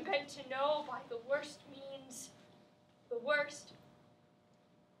I am bent to know by the worst means. The worst.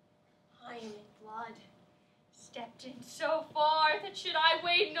 I am in blood. Stepped in so far that should I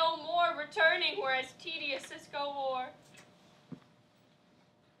wade no more, returning were as tedious as go war.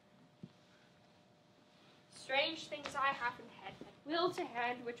 Strange things I have in head, that will to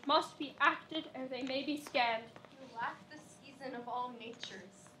hand, which must be acted ere they may be scanned. You lack the season of all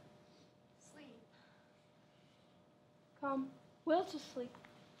natures. Sleep. Come, will to sleep.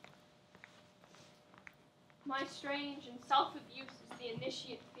 My strange and self-abuse is the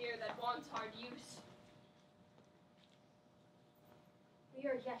initiate fear that wants hard use. We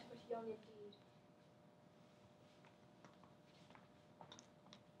are yet but young indeed.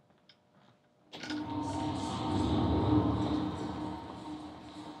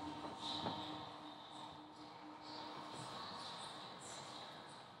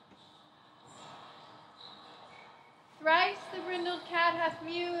 Thrice the brindled cat hath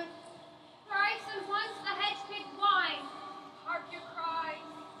mewed. Thrice and once the hedge pig whined. Hark your cries,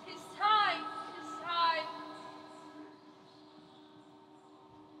 'tis time, 'tis time.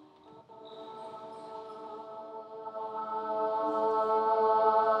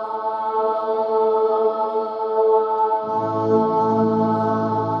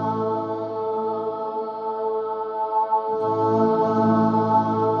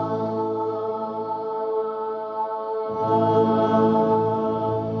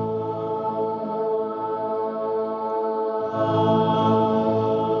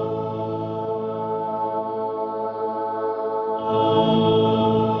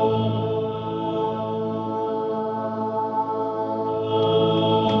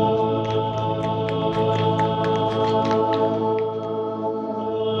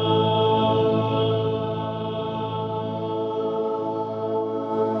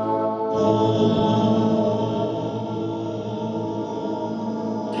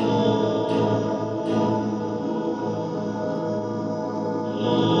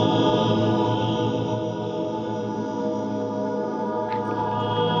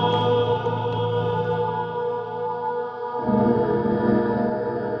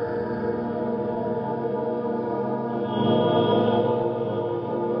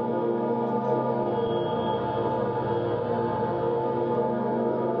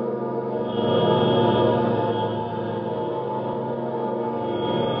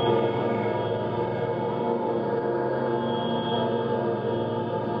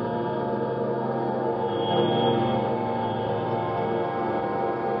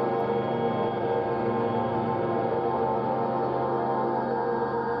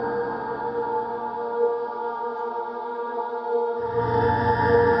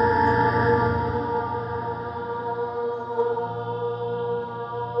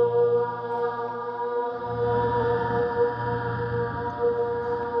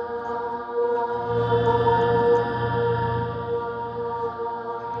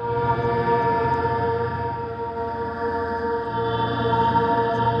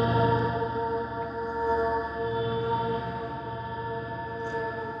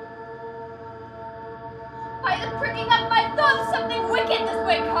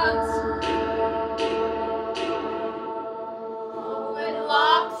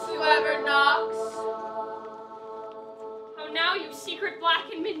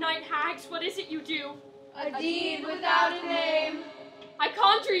 A deed without a name. I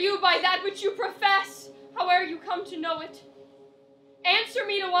conjure you by that which you profess, howe'er you come to know it. Answer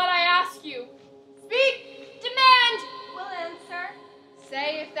me to what I ask you. Speak! Demand! We'll answer.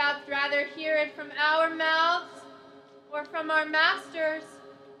 Say if thou'dst rather hear it from our mouths, or from our masters.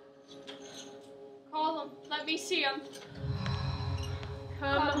 Call them, let me see them.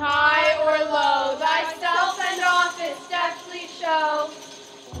 Come high or low, thyself and office deftly show.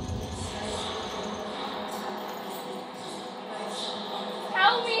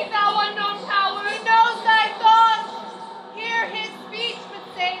 Tell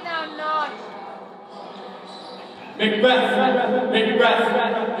Macbeth, Macbeth,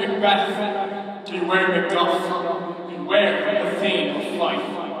 Macbeth. Beware Macduff, beware the thane of life.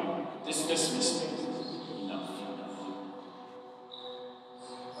 Dismiss me. Enough.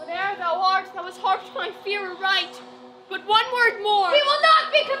 Whate'er thou art, thou hast harped my fear aright. But one word more. He will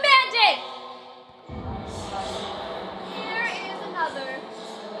not be commanded! Here is another.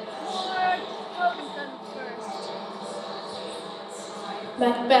 Lord Thompson first.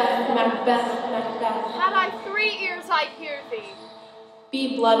 Macbeth, Macbeth, Macbeth. Had I 3 ears, I'd hear thee.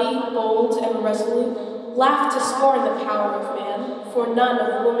 Be bloody, bold, and resolute. Laugh to scorn the power of man, for none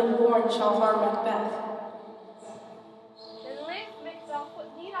of woman born shall harm Macbeth. Then live, Macduff, what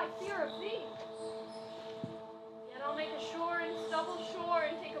need I fear of thee? Yet I'll make a shore and double shore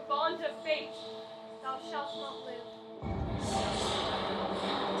and take a bond of fate. Thou shalt not live.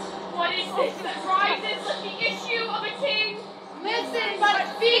 What is this that rises like the issue of a king? Listen,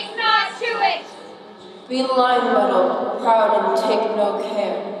 but speak not to it! Be line-muddled, proud, and take no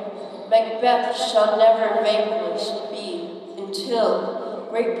care. Macbeth shall never vanquished be, until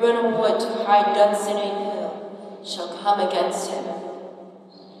great Brenham Wood to high Dunsinane Hill shall come against him.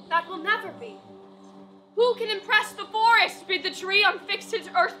 That will never be. Who can impress the forest, bid the tree unfix its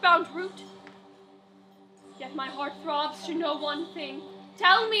earthbound root? Yet my heart throbs to know one thing.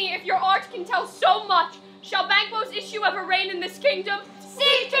 Tell me, if your art can tell so much, shall Banquo's issue ever reign in this kingdom?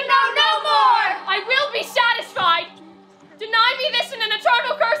 Seek to know no more! I will be satisfied. Deny me this and an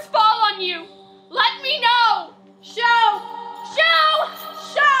eternal curse fall on you. Let me know. Show! Show!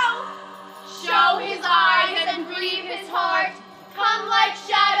 Show his eyes and grieve his heart. Come like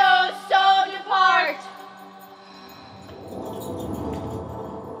shadows, so depart.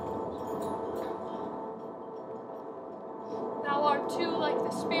 Thou art too like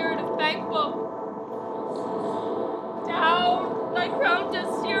the spirit of Banquo. Down, thy crown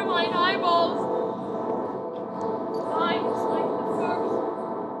does steer mine eyeballs. Thine is like the first.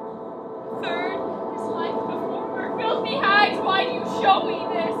 The third is like the former. Filthy hags, why do you show me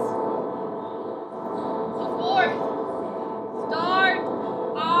this? The fourth, starred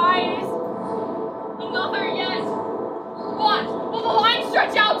eyes. Another yet. What? Will the line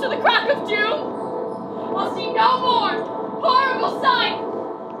stretch out to the crack of doom? I'll see no more. Horrible sight!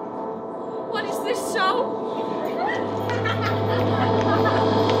 What is this show?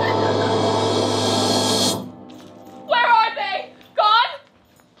 Where are they? Gone?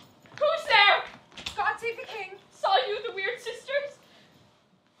 Who's there? God save the king. Saw you the weird sisters?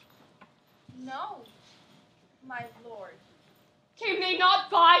 No, my lord. Came they not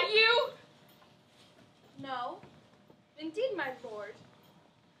by you? No, indeed, my lord.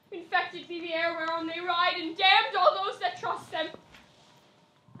 Infected be the air whereon they ride, and damned all those that trust them.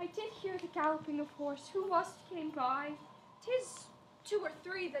 I did hear the galloping of horse. Who was't came by? 'Tis 2 or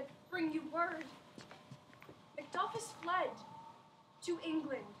 3 that bring you word. Macduff is fled to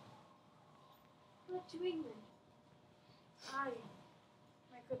England. Fled to England. Aye,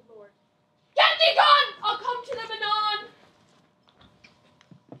 my good lord. Get thee gone! I'll come to them anon.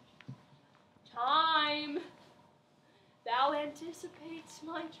 Time. Thou anticipates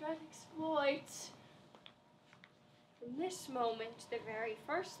my dread exploits. From this moment, the very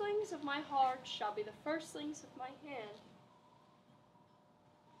firstlings of my heart shall be the firstlings of my hand.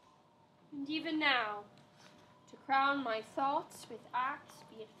 And even now, to crown my thoughts with acts,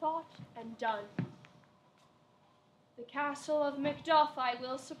 be it thought and done. The castle of Macduff I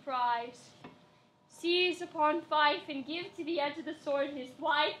will surprise, seize upon Fife, and give to the edge of the sword his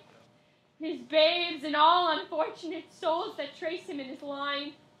wife, his babes, and all unfortunate souls that trace him in his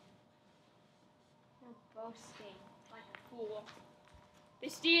line. Now boasting like a fool.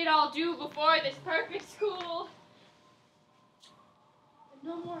 This deed I'll do before this perfect school. And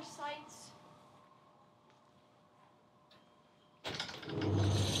no more sights.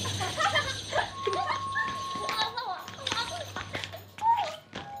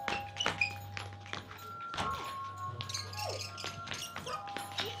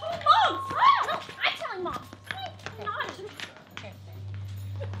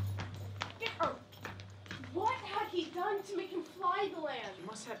 What had he done to make him fly the land? You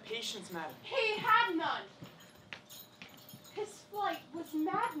must have patience, madam. He had none. His flight was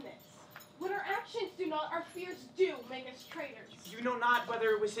madness. When our actions do not, our fears do make us traitors. You know not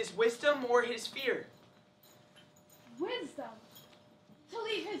whether it was his wisdom or his fear. Wisdom? To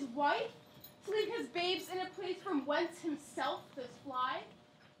leave his wife? To leave his babes in a place from whence himself does fly?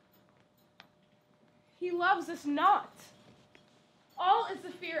 He loves us not. All is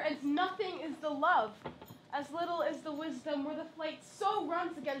the fear and nothing is the love. As little is the wisdom where the flight so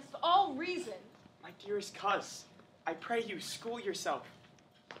runs against all reason. My dearest coz, I pray you, school yourself.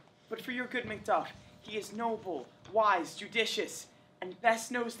 But for your good Macduff, He is noble, wise, judicious, and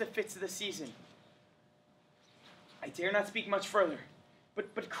best knows the fits of the season. I dare not speak much further,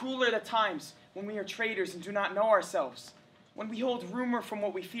 but cruel are the times when we are traitors and do not know ourselves, when we hold rumor from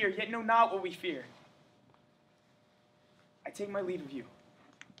what we fear, yet know not what we fear. I take my leave of you.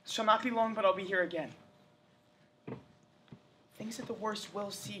 It shall not be long, but I'll be here again. Things at the worst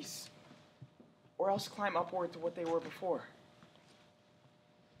will cease, or else climb upward to what they were before.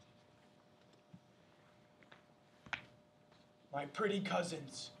 My pretty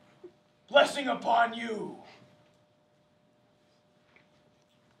cousins, blessing upon you.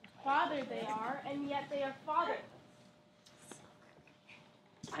 Father they are, and yet they are fatherless.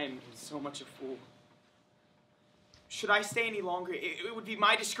 I am so much a fool. Should I stay any longer, it would be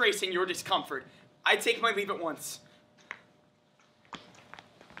my disgrace and your discomfort. I take my leave at once.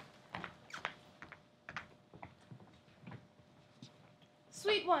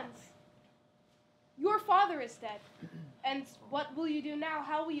 Sweet ones, your father is dead. And what will you do now?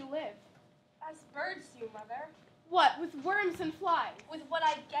 How will you live? As birds do, Mother. What, with worms and flies? With what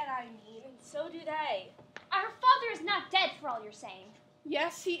I get, I mean, and so do they. Our father is not dead, for all you're saying.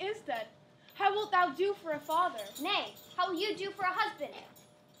 Yes, he is dead. How wilt thou do for a father? Nay, how will you do for a husband?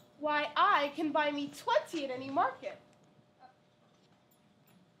 Why, I can buy me 20 at any market.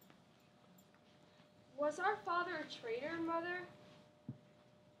 Was our father a traitor, Mother?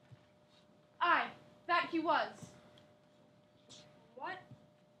 Aye, that he was. What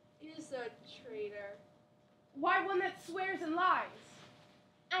is a traitor? Why, one that swears and lies.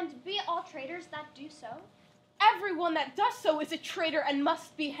 And be all traitors that do so? Everyone that does so is a traitor and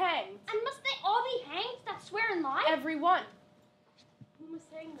must be hanged. And must they all be hanged that swear and lie? Everyone. Who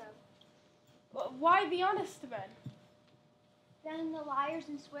must hang them? Why the honest men? Then the liars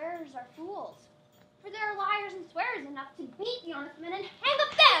and swearers are fools. For there are liars and swearers enough to beat the honest men and hang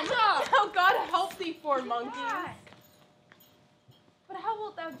up them! Oh, God help thee, poor monkeys. But how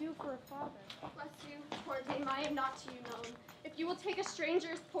wilt thou do for a father? Bless you, poor dame, I am not to you known. If you will take a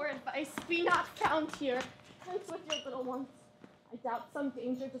stranger's poor advice, be not found here. Hence with your little ones. I doubt some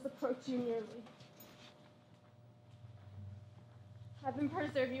danger does approach you nearly. Heaven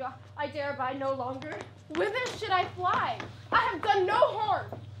preserve you, I dare abide no longer. Whither should I fly? I have done no harm.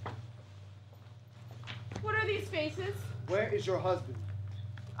 What are these faces? Where is your husband?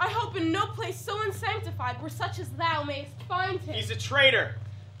 I hope in no place so unsanctified where such as thou mayest find him. He's a traitor.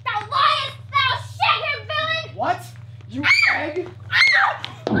 Thou liest, thou shaggy villain! What? You egg?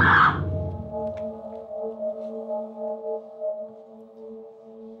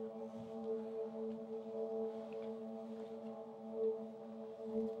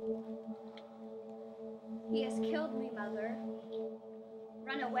 He has killed me, Mother.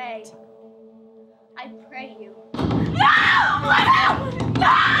 Run away. I pray you.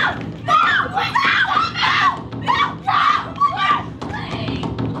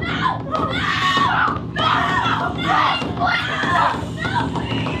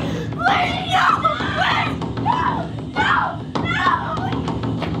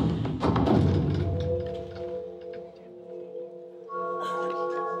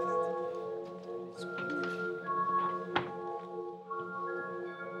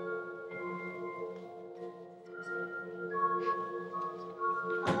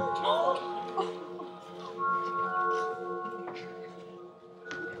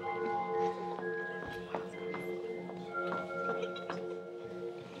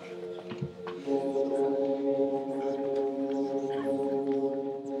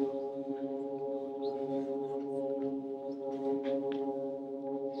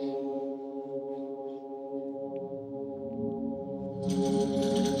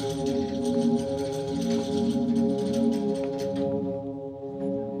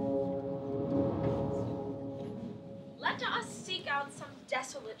 Let us seek out some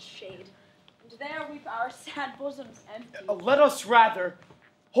desolate shade, and there weep our sad bosoms empty. Let us rather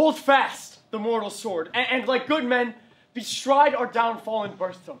hold fast the mortal sword, and like good men, bestride our downfall and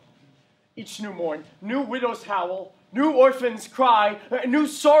birthdom. Each new morn, new widows howl, new orphans cry, new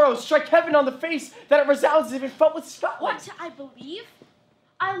sorrows strike heaven on the face, that it resounds as if it felt with Scotland. What I believe,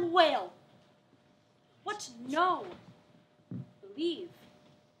 I'll wail. What know, believe.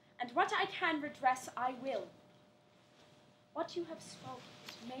 And what I can redress, I will. What you have spoken,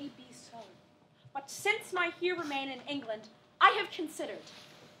 it may be so. But since my here remain in England, I have considered.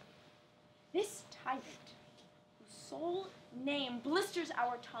 This tyrant, whose sole name blisters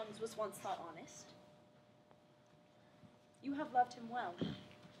our tongues, was once thought honest. You have loved him well. He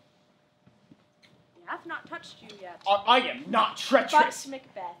hath not touched you yet. I am not treacherous. But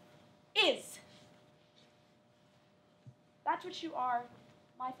Macbeth is. That which you are,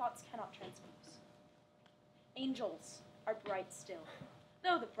 my thoughts cannot transpose. angels are bright still,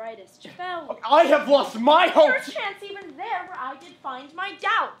 though the brightest fell. I have lost my hope! There chance even there where I did find my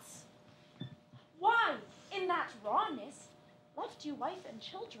doubts. Why, in that rawness, left you wife and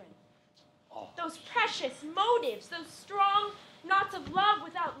children? Oh. Those precious motives, those strong knots of love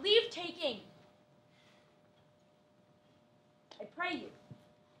without leave-taking. I pray you,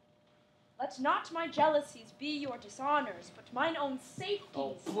 let not my jealousies be your dishonors, but mine own safeties.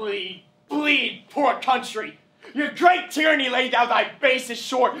 Oh, bleed, bleed, poor country! Your great tyranny laid thou thy basest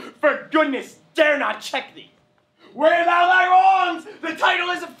shore, for goodness dare not check thee. Wear thou thy wrongs, the title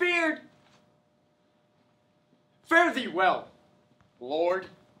is afeard. Fare thee well, Lord.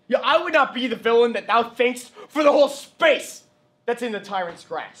 Yeah, I would not be the villain that thou thinkst for the whole space that's in the tyrant's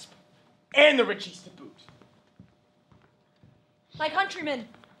grasp, and the riches to boot. My countrymen,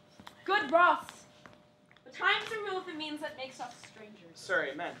 good Ross, the times remove the means that makes us strangers. Sir,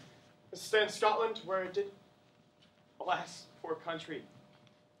 amen. Stay in Scotland where it did, alas, poor country,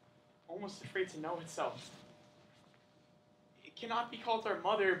 almost afraid to know itself. It cannot be called our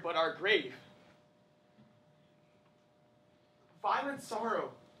mother, but our grave. Violent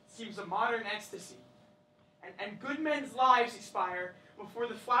sorrow seems a modern ecstasy, and good men's lives expire before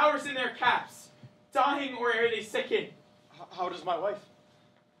the flowers in their caps, dying or ere they sicken. How does my wife?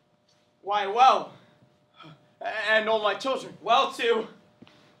 Why, well. And all my children? Well, too.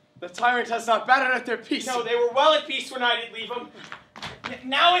 The tyrant has not battered at their peace. No, they were well at peace when I did leave them.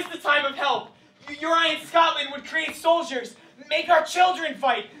 Now is the time of help. Your eye in Scotland would create soldiers, make our children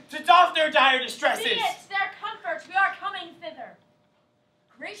fight, to doff their dire distresses. Be it their comfort, we are coming thither.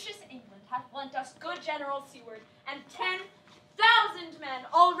 Gracious England hath lent us good General Seward, and 10,000 men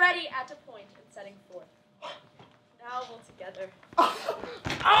already at a point in setting forth. Now we'll together.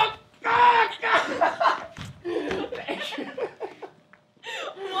 Thank you.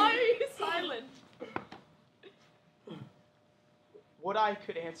 Why are you silent? Would I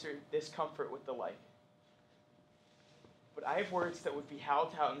could answer this comfort with the like. But I have words that would be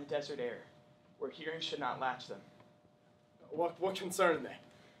howled out in the desert air, where hearing should not latch them. What concern they?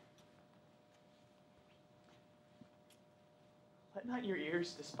 Let not your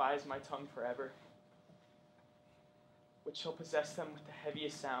ears despise my tongue forever, which shall possess them with the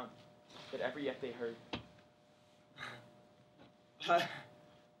heaviest sound that ever yet they heard.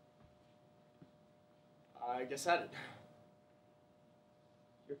 I guess at it.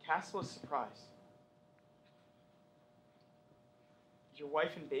 Your castle is surprised. Your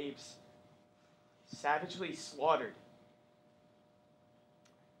wife and babes savagely slaughtered.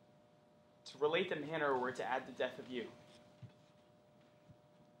 To relate the manner were to add the death of you.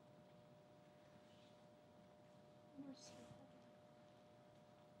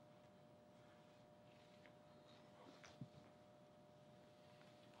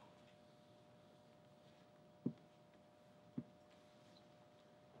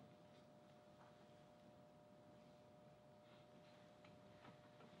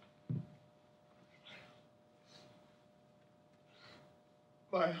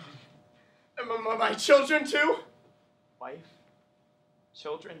 My children too? Wife,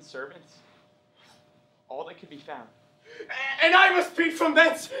 children, servants, all that could be found. And I must be from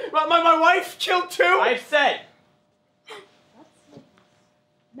thence. My wife killed too? I've said.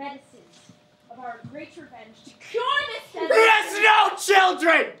 Medicines of our great revenge to cure this death. He has no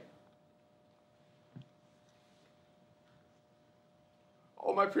children!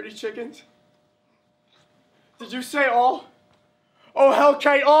 Oh, my pretty chickens. Did you say all? Oh,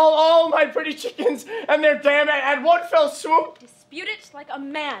 Hellkite, all my pretty chickens and their dam at one fell swoop? Dispute it like a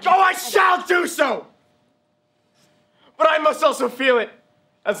man. Oh, I shall do so! But I must also feel it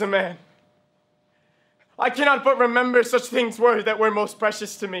as a man. I cannot but remember such things that were most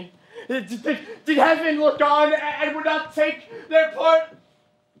precious to me. Did heaven look on and would not take their part?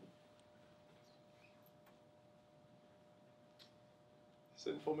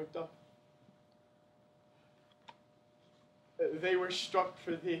 Sinful Macduff. They were struck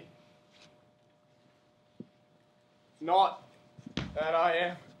for thee. Not that I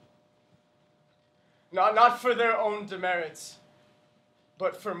am. Not for their own demerits,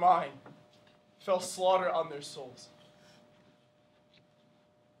 but for mine, fell slaughter on their souls.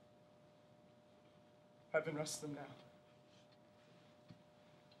 Heaven rest them now.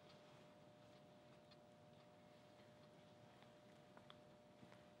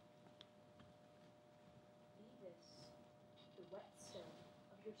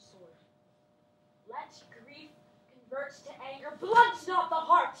 Let grief convert to anger, blunt not the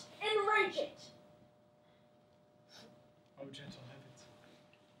heart, enrage it. O gentle heavens,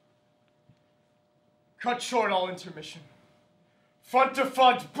 cut short all intermission. Front to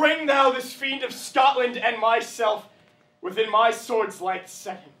front, bring thou this fiend of Scotland and myself within my sword's length,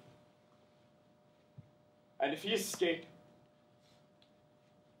 set him. And if he escape,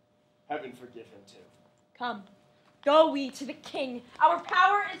 heaven forgive him too. Come, go we to the king. Our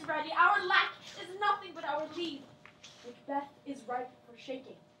power is ready. Our lack is nothing but our leave. Macbeth is ripe for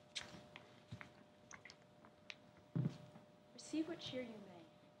shaking. Receive what cheer you may.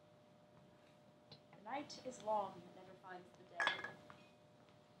 The night is long that never finds the day.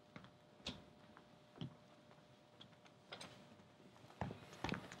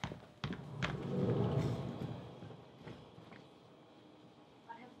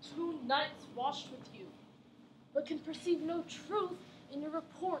 I have 2 nights watched with you, but can perceive no truth in your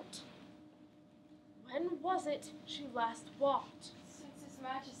report. When was it she last walked? Since His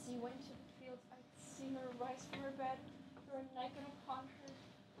Majesty went to the fields, I'd seen her rise from her bed, throw a nightgown upon her,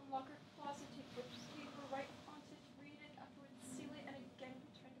 unlock her closet, take books, leave her right upon it, read it, afterwards seal it, and again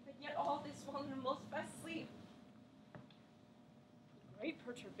return to bed. Yet all this while in her most best sleep. Great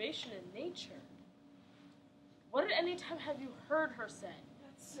perturbation in nature. What at any time have you heard her say?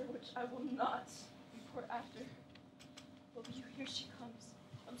 That, sir, which I will not report after. But you, here she comes.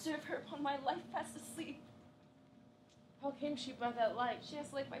 Observe her upon my life fast asleep. How came she by that light? She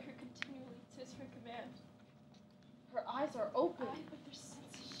has light by her continually, 'tis her command. Her eyes are open. Aye, but their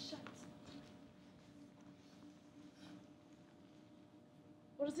senses shut.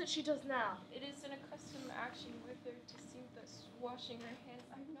 What is it she does now? It is an accustomed action with her to seem thus washing her hands.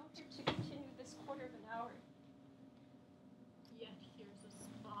 I know her to continue this quarter of an hour. Yet here's a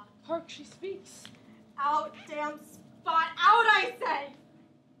spot. Hark, she speaks. Out, damn spot! Out, I say!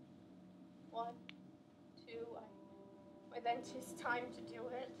 1, 2, why then 'tis time to do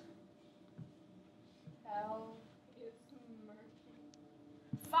it. Hell is murky.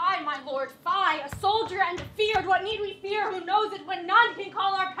 Fie, my lord, fie! A soldier and a feared, what need we fear? Who knows it when none can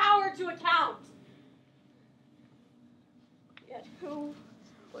call our power to account? Yet who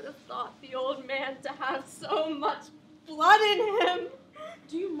would have thought the old man to have so much blood in him?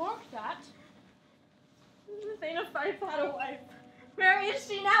 Do you mark that? The Thane of Fife had a wife. Where is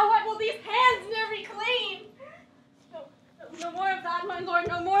she now? What will these hands never reclaim? No more of that, my lord,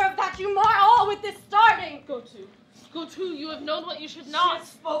 no more of that. You mar all with this starting. Go to, you have known what you should not. She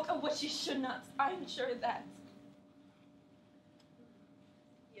spoke of what she should not, I am sure of that.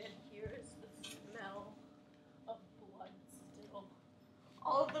 Yet here is the smell of blood still.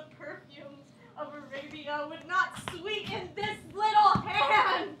 All the perfumes of Arabia would not sweeten this little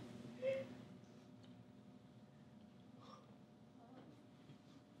hand.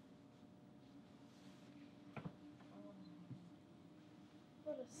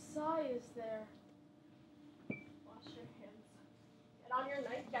 What a sigh is there. Wash your hands. Get on your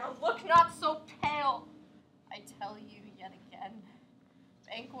nightgown. Look not so pale. I tell you yet again,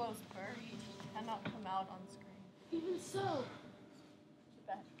 Banquo's buried. He cannot come out on screen. Even so. To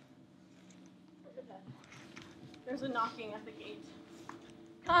bed. Go to bed. There's a knocking at the gate.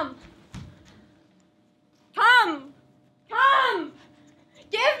 Come. Come. Come.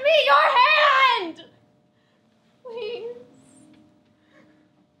 Give me your hand. Please.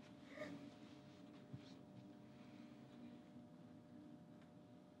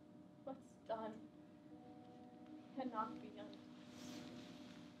 What's done cannot be undone.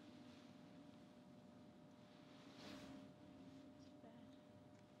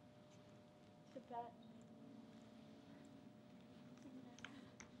 To bed. To bed.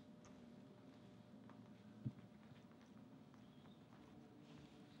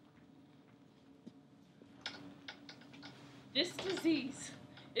 This disease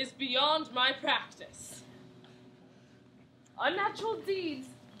is beyond my practice. Unnatural deeds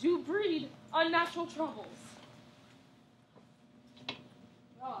do breed unnatural troubles.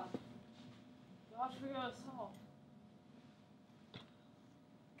 God for us all.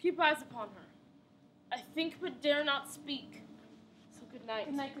 Keep eyes upon her. I think but dare not speak. So good night.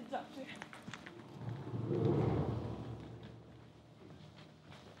 Good night, good doctor.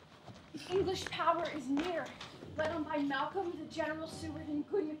 The English power is near, led on by Malcolm, the General Stewart, and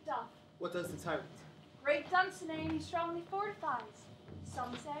good Macduff. What does the tyrant? Great Dunsinane he strongly fortifies.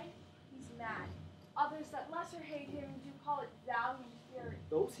 Some say he's mad. Others that lesser hate him do call it valiant fury.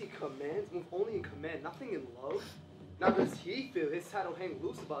 Those he commands move only in command, nothing in love. Now does he feel his saddle hang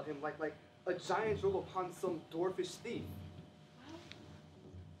loose about him like a giant drove upon some dwarfish thief? Well,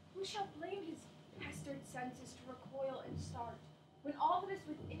 who shall blame his pestered senses to recoil and start, when all that is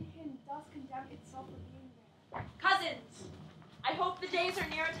within him does condemn itself for being there? Cousins, I hope the days are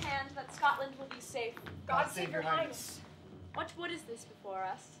near at hand that Scotland will be safe. God save your highness. What wood is this before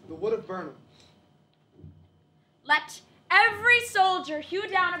us? The wood of Burnham. Let every soldier hew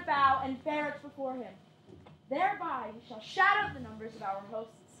down a bough and bear it before him. Thereby we shall shadow the numbers of our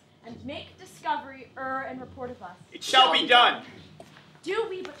hosts, and make discovery and report of us. It shall be done. Do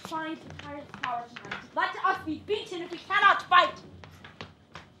we but find the pirate's power tonight, let us be beaten if we cannot fight.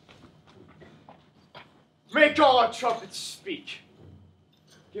 Make all our trumpets speak.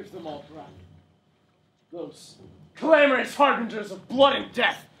 Give them all breath. Those clamorous harbingers of blood and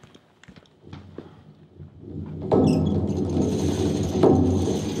death.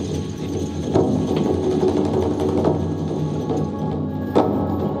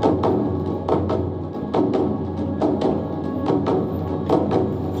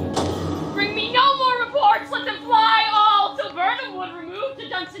 Bring me no more reports, let them fly all, till Burnham would remove to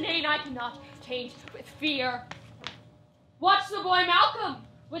Dunsinane I cannot taint with fear. Watch the boy Malcolm,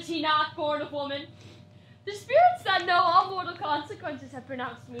 was he not born of woman? The spirits that know all mortal consequences have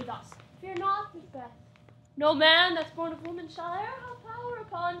pronounced me thus. Fear not, Macbeth. No man that's born of woman shall e'er have power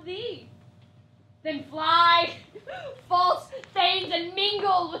upon thee. Then fly, false thanes, and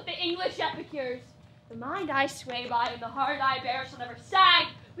mingle with the English epicures. The mind I sway by and the heart I bear shall never sag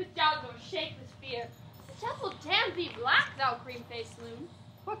with doubt nor shake with fear. The devil damn thee black, thou cream-faced loon.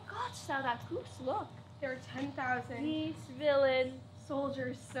 What godst thou that goose look? There are 10,000 These villain.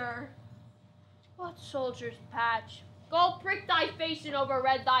 soldiers, sir. What soldiers, Patch? Go prick thy face and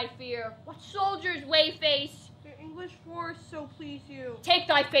overread thy fear. What soldiers, Wayface? The English force, so please you. Take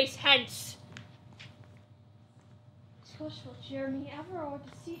thy face hence. Tush will cheer me ever or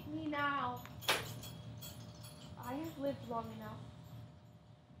deceit me now. I have lived long enough.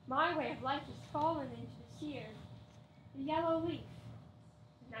 My way of life is fallen into the sear, the yellow leaf,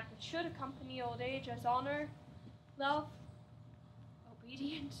 and that which should accompany old age as honor, love,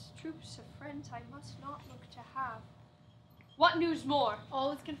 obedience, troops of friends I must not look to have. What news more?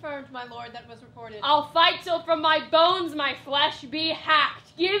 All is confirmed, my lord, that was reported. I'll fight till from my bones my flesh be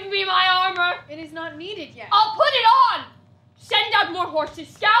hacked. Give me my armor. It is not needed yet. I'll put it on. Send out more horses,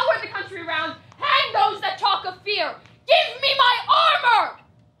 scour the country round, hang those that talk of fear. Give me my armor.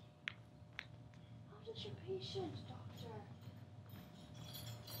 How is your patient, doctor?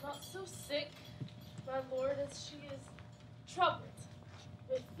 Not so sick, my lord, as she is troubled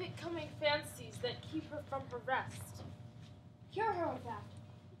with thick-coming fancies that keep her from her rest. Cure her of that.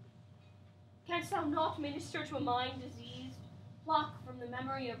 Canst thou not minister to a mind diseased, pluck from the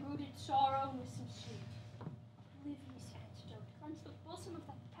memory of rooted sorrow some sweet? Oblivion's antidote, cleanse the bosom of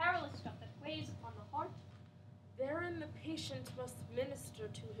that perilous stuff that weighs upon the heart. Therein the patient must minister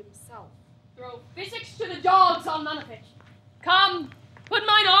to himself. Throw physics to the dogs, I'll none of it. Come, put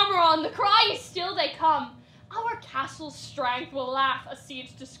mine armor on, the cry is still they come. Our castle's strength will laugh a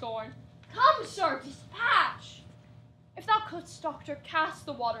siege to scorn. Come, sir, dispatch. If thou couldst, doctor, cast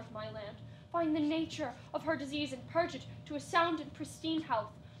the water of my land, find the nature of her disease and purge it to a sound and pristine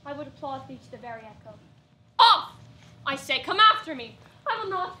health, I would applaud thee to the very echo. Off! I say, come after me. I will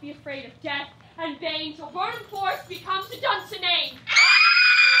not be afraid of death and bane till Burnham Forest be come to Dunsinane.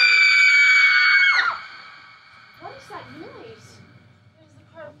 What is that noise? It is the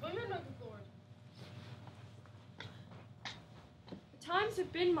cry of women, my good lord. The times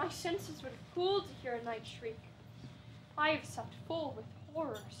have been my senses would have cooled to hear a night shriek. I have supped full with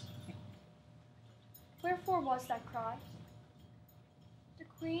horrors. Wherefore was that cry? The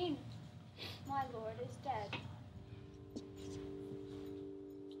queen, my lord, is dead.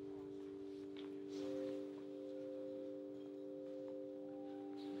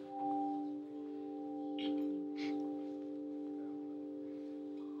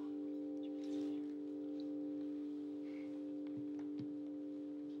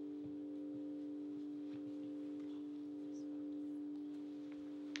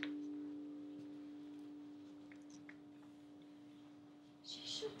 She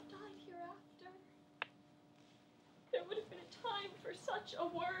should have died hereafter. There would have been a time for such a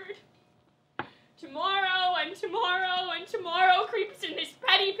word. Tomorrow and tomorrow and tomorrow creeps in this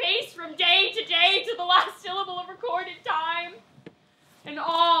petty pace from day to day to the last syllable of recorded time. And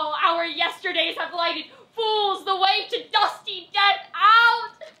all our yesterdays have lighted fools the way to dusty death.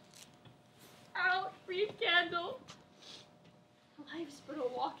 Out! Out, brief candle. Life's but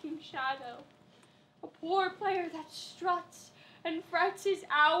a walking shadow. A poor player that struts and frets his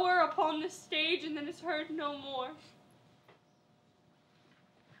hour upon the stage and then is heard no more.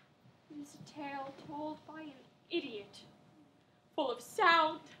 It is a tale told by an idiot, full of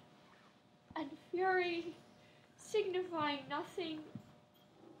sound and fury, signifying nothing.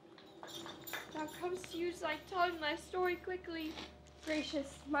 Thou comest to use thy tongue, thy story quickly.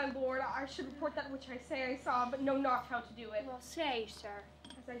 Gracious, my lord, I should report that which I say I saw, but know not how to do it. Well, say, sir.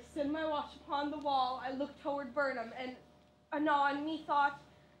 As I stood my watch upon the wall, I looked toward Burnham, and Anon, methought,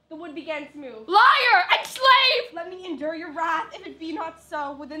 the wood began to move. Liar and slave! Let me endure your wrath, if it be not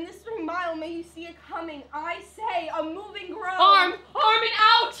so. Within this 3 mile may you see it coming. I say, a moving grove. Arm and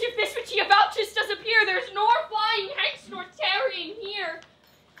out! If this which ye avouches does appear, there's nor flying hence nor tarrying here.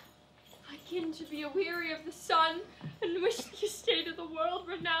 I kin to be aweary of the sun, and wish the estate of the world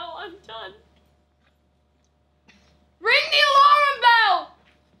were now undone. Ring the alarm bell!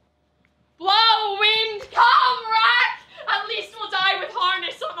 Blow, wind, come, rack! At least we'll die with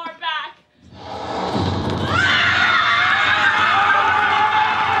harness on our back.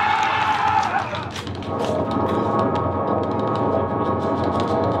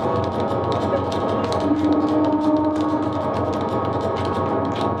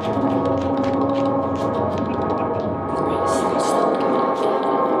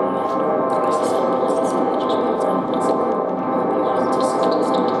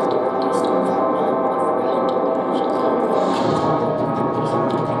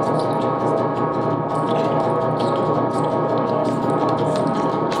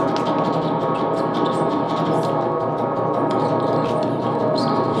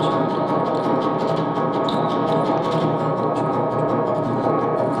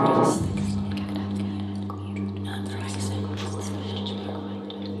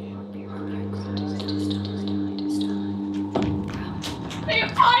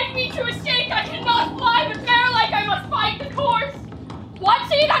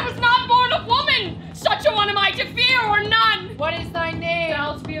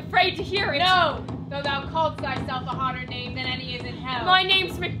 My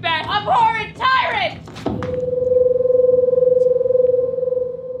name's Macbeth. Abhorrent tyrant!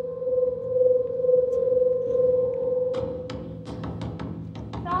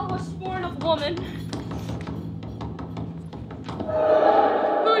 Thou wast born of woman.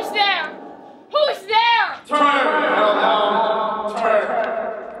 Who's there? Who's there? Turn, hellhound, turn.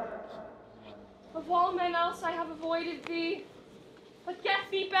 Of all men else I have avoided thee. But get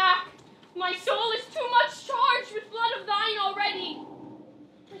thee back. My soul is too much charged with blood of thine already.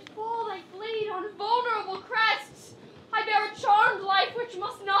 But fall thy blade on vulnerable crests. I bear a charmed life which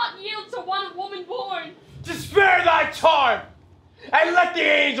must not yield to one woman born. To spare thy charm, and let the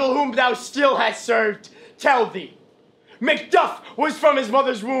angel whom thou still hast served tell thee, Macduff was from his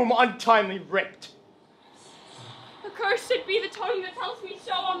mother's womb untimely ripped. Accursed be the tongue that tells me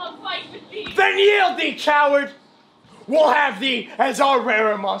so. I will fight with thee. Then yield thee, coward! We'll have thee as our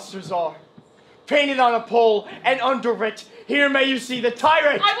rarer monsters are. Painted on a pole, and under it, here may you see the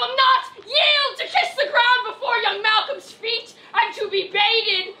tyrant. I will not yield to kiss the ground before young Malcolm's feet, and to be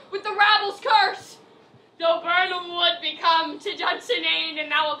baited with the rabble's curse. Though Burnham would become to Dunsinane and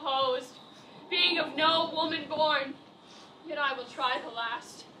now opposed, being of no woman born, yet I will try the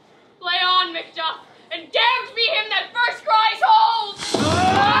last. Lay on, Macduff, and damned be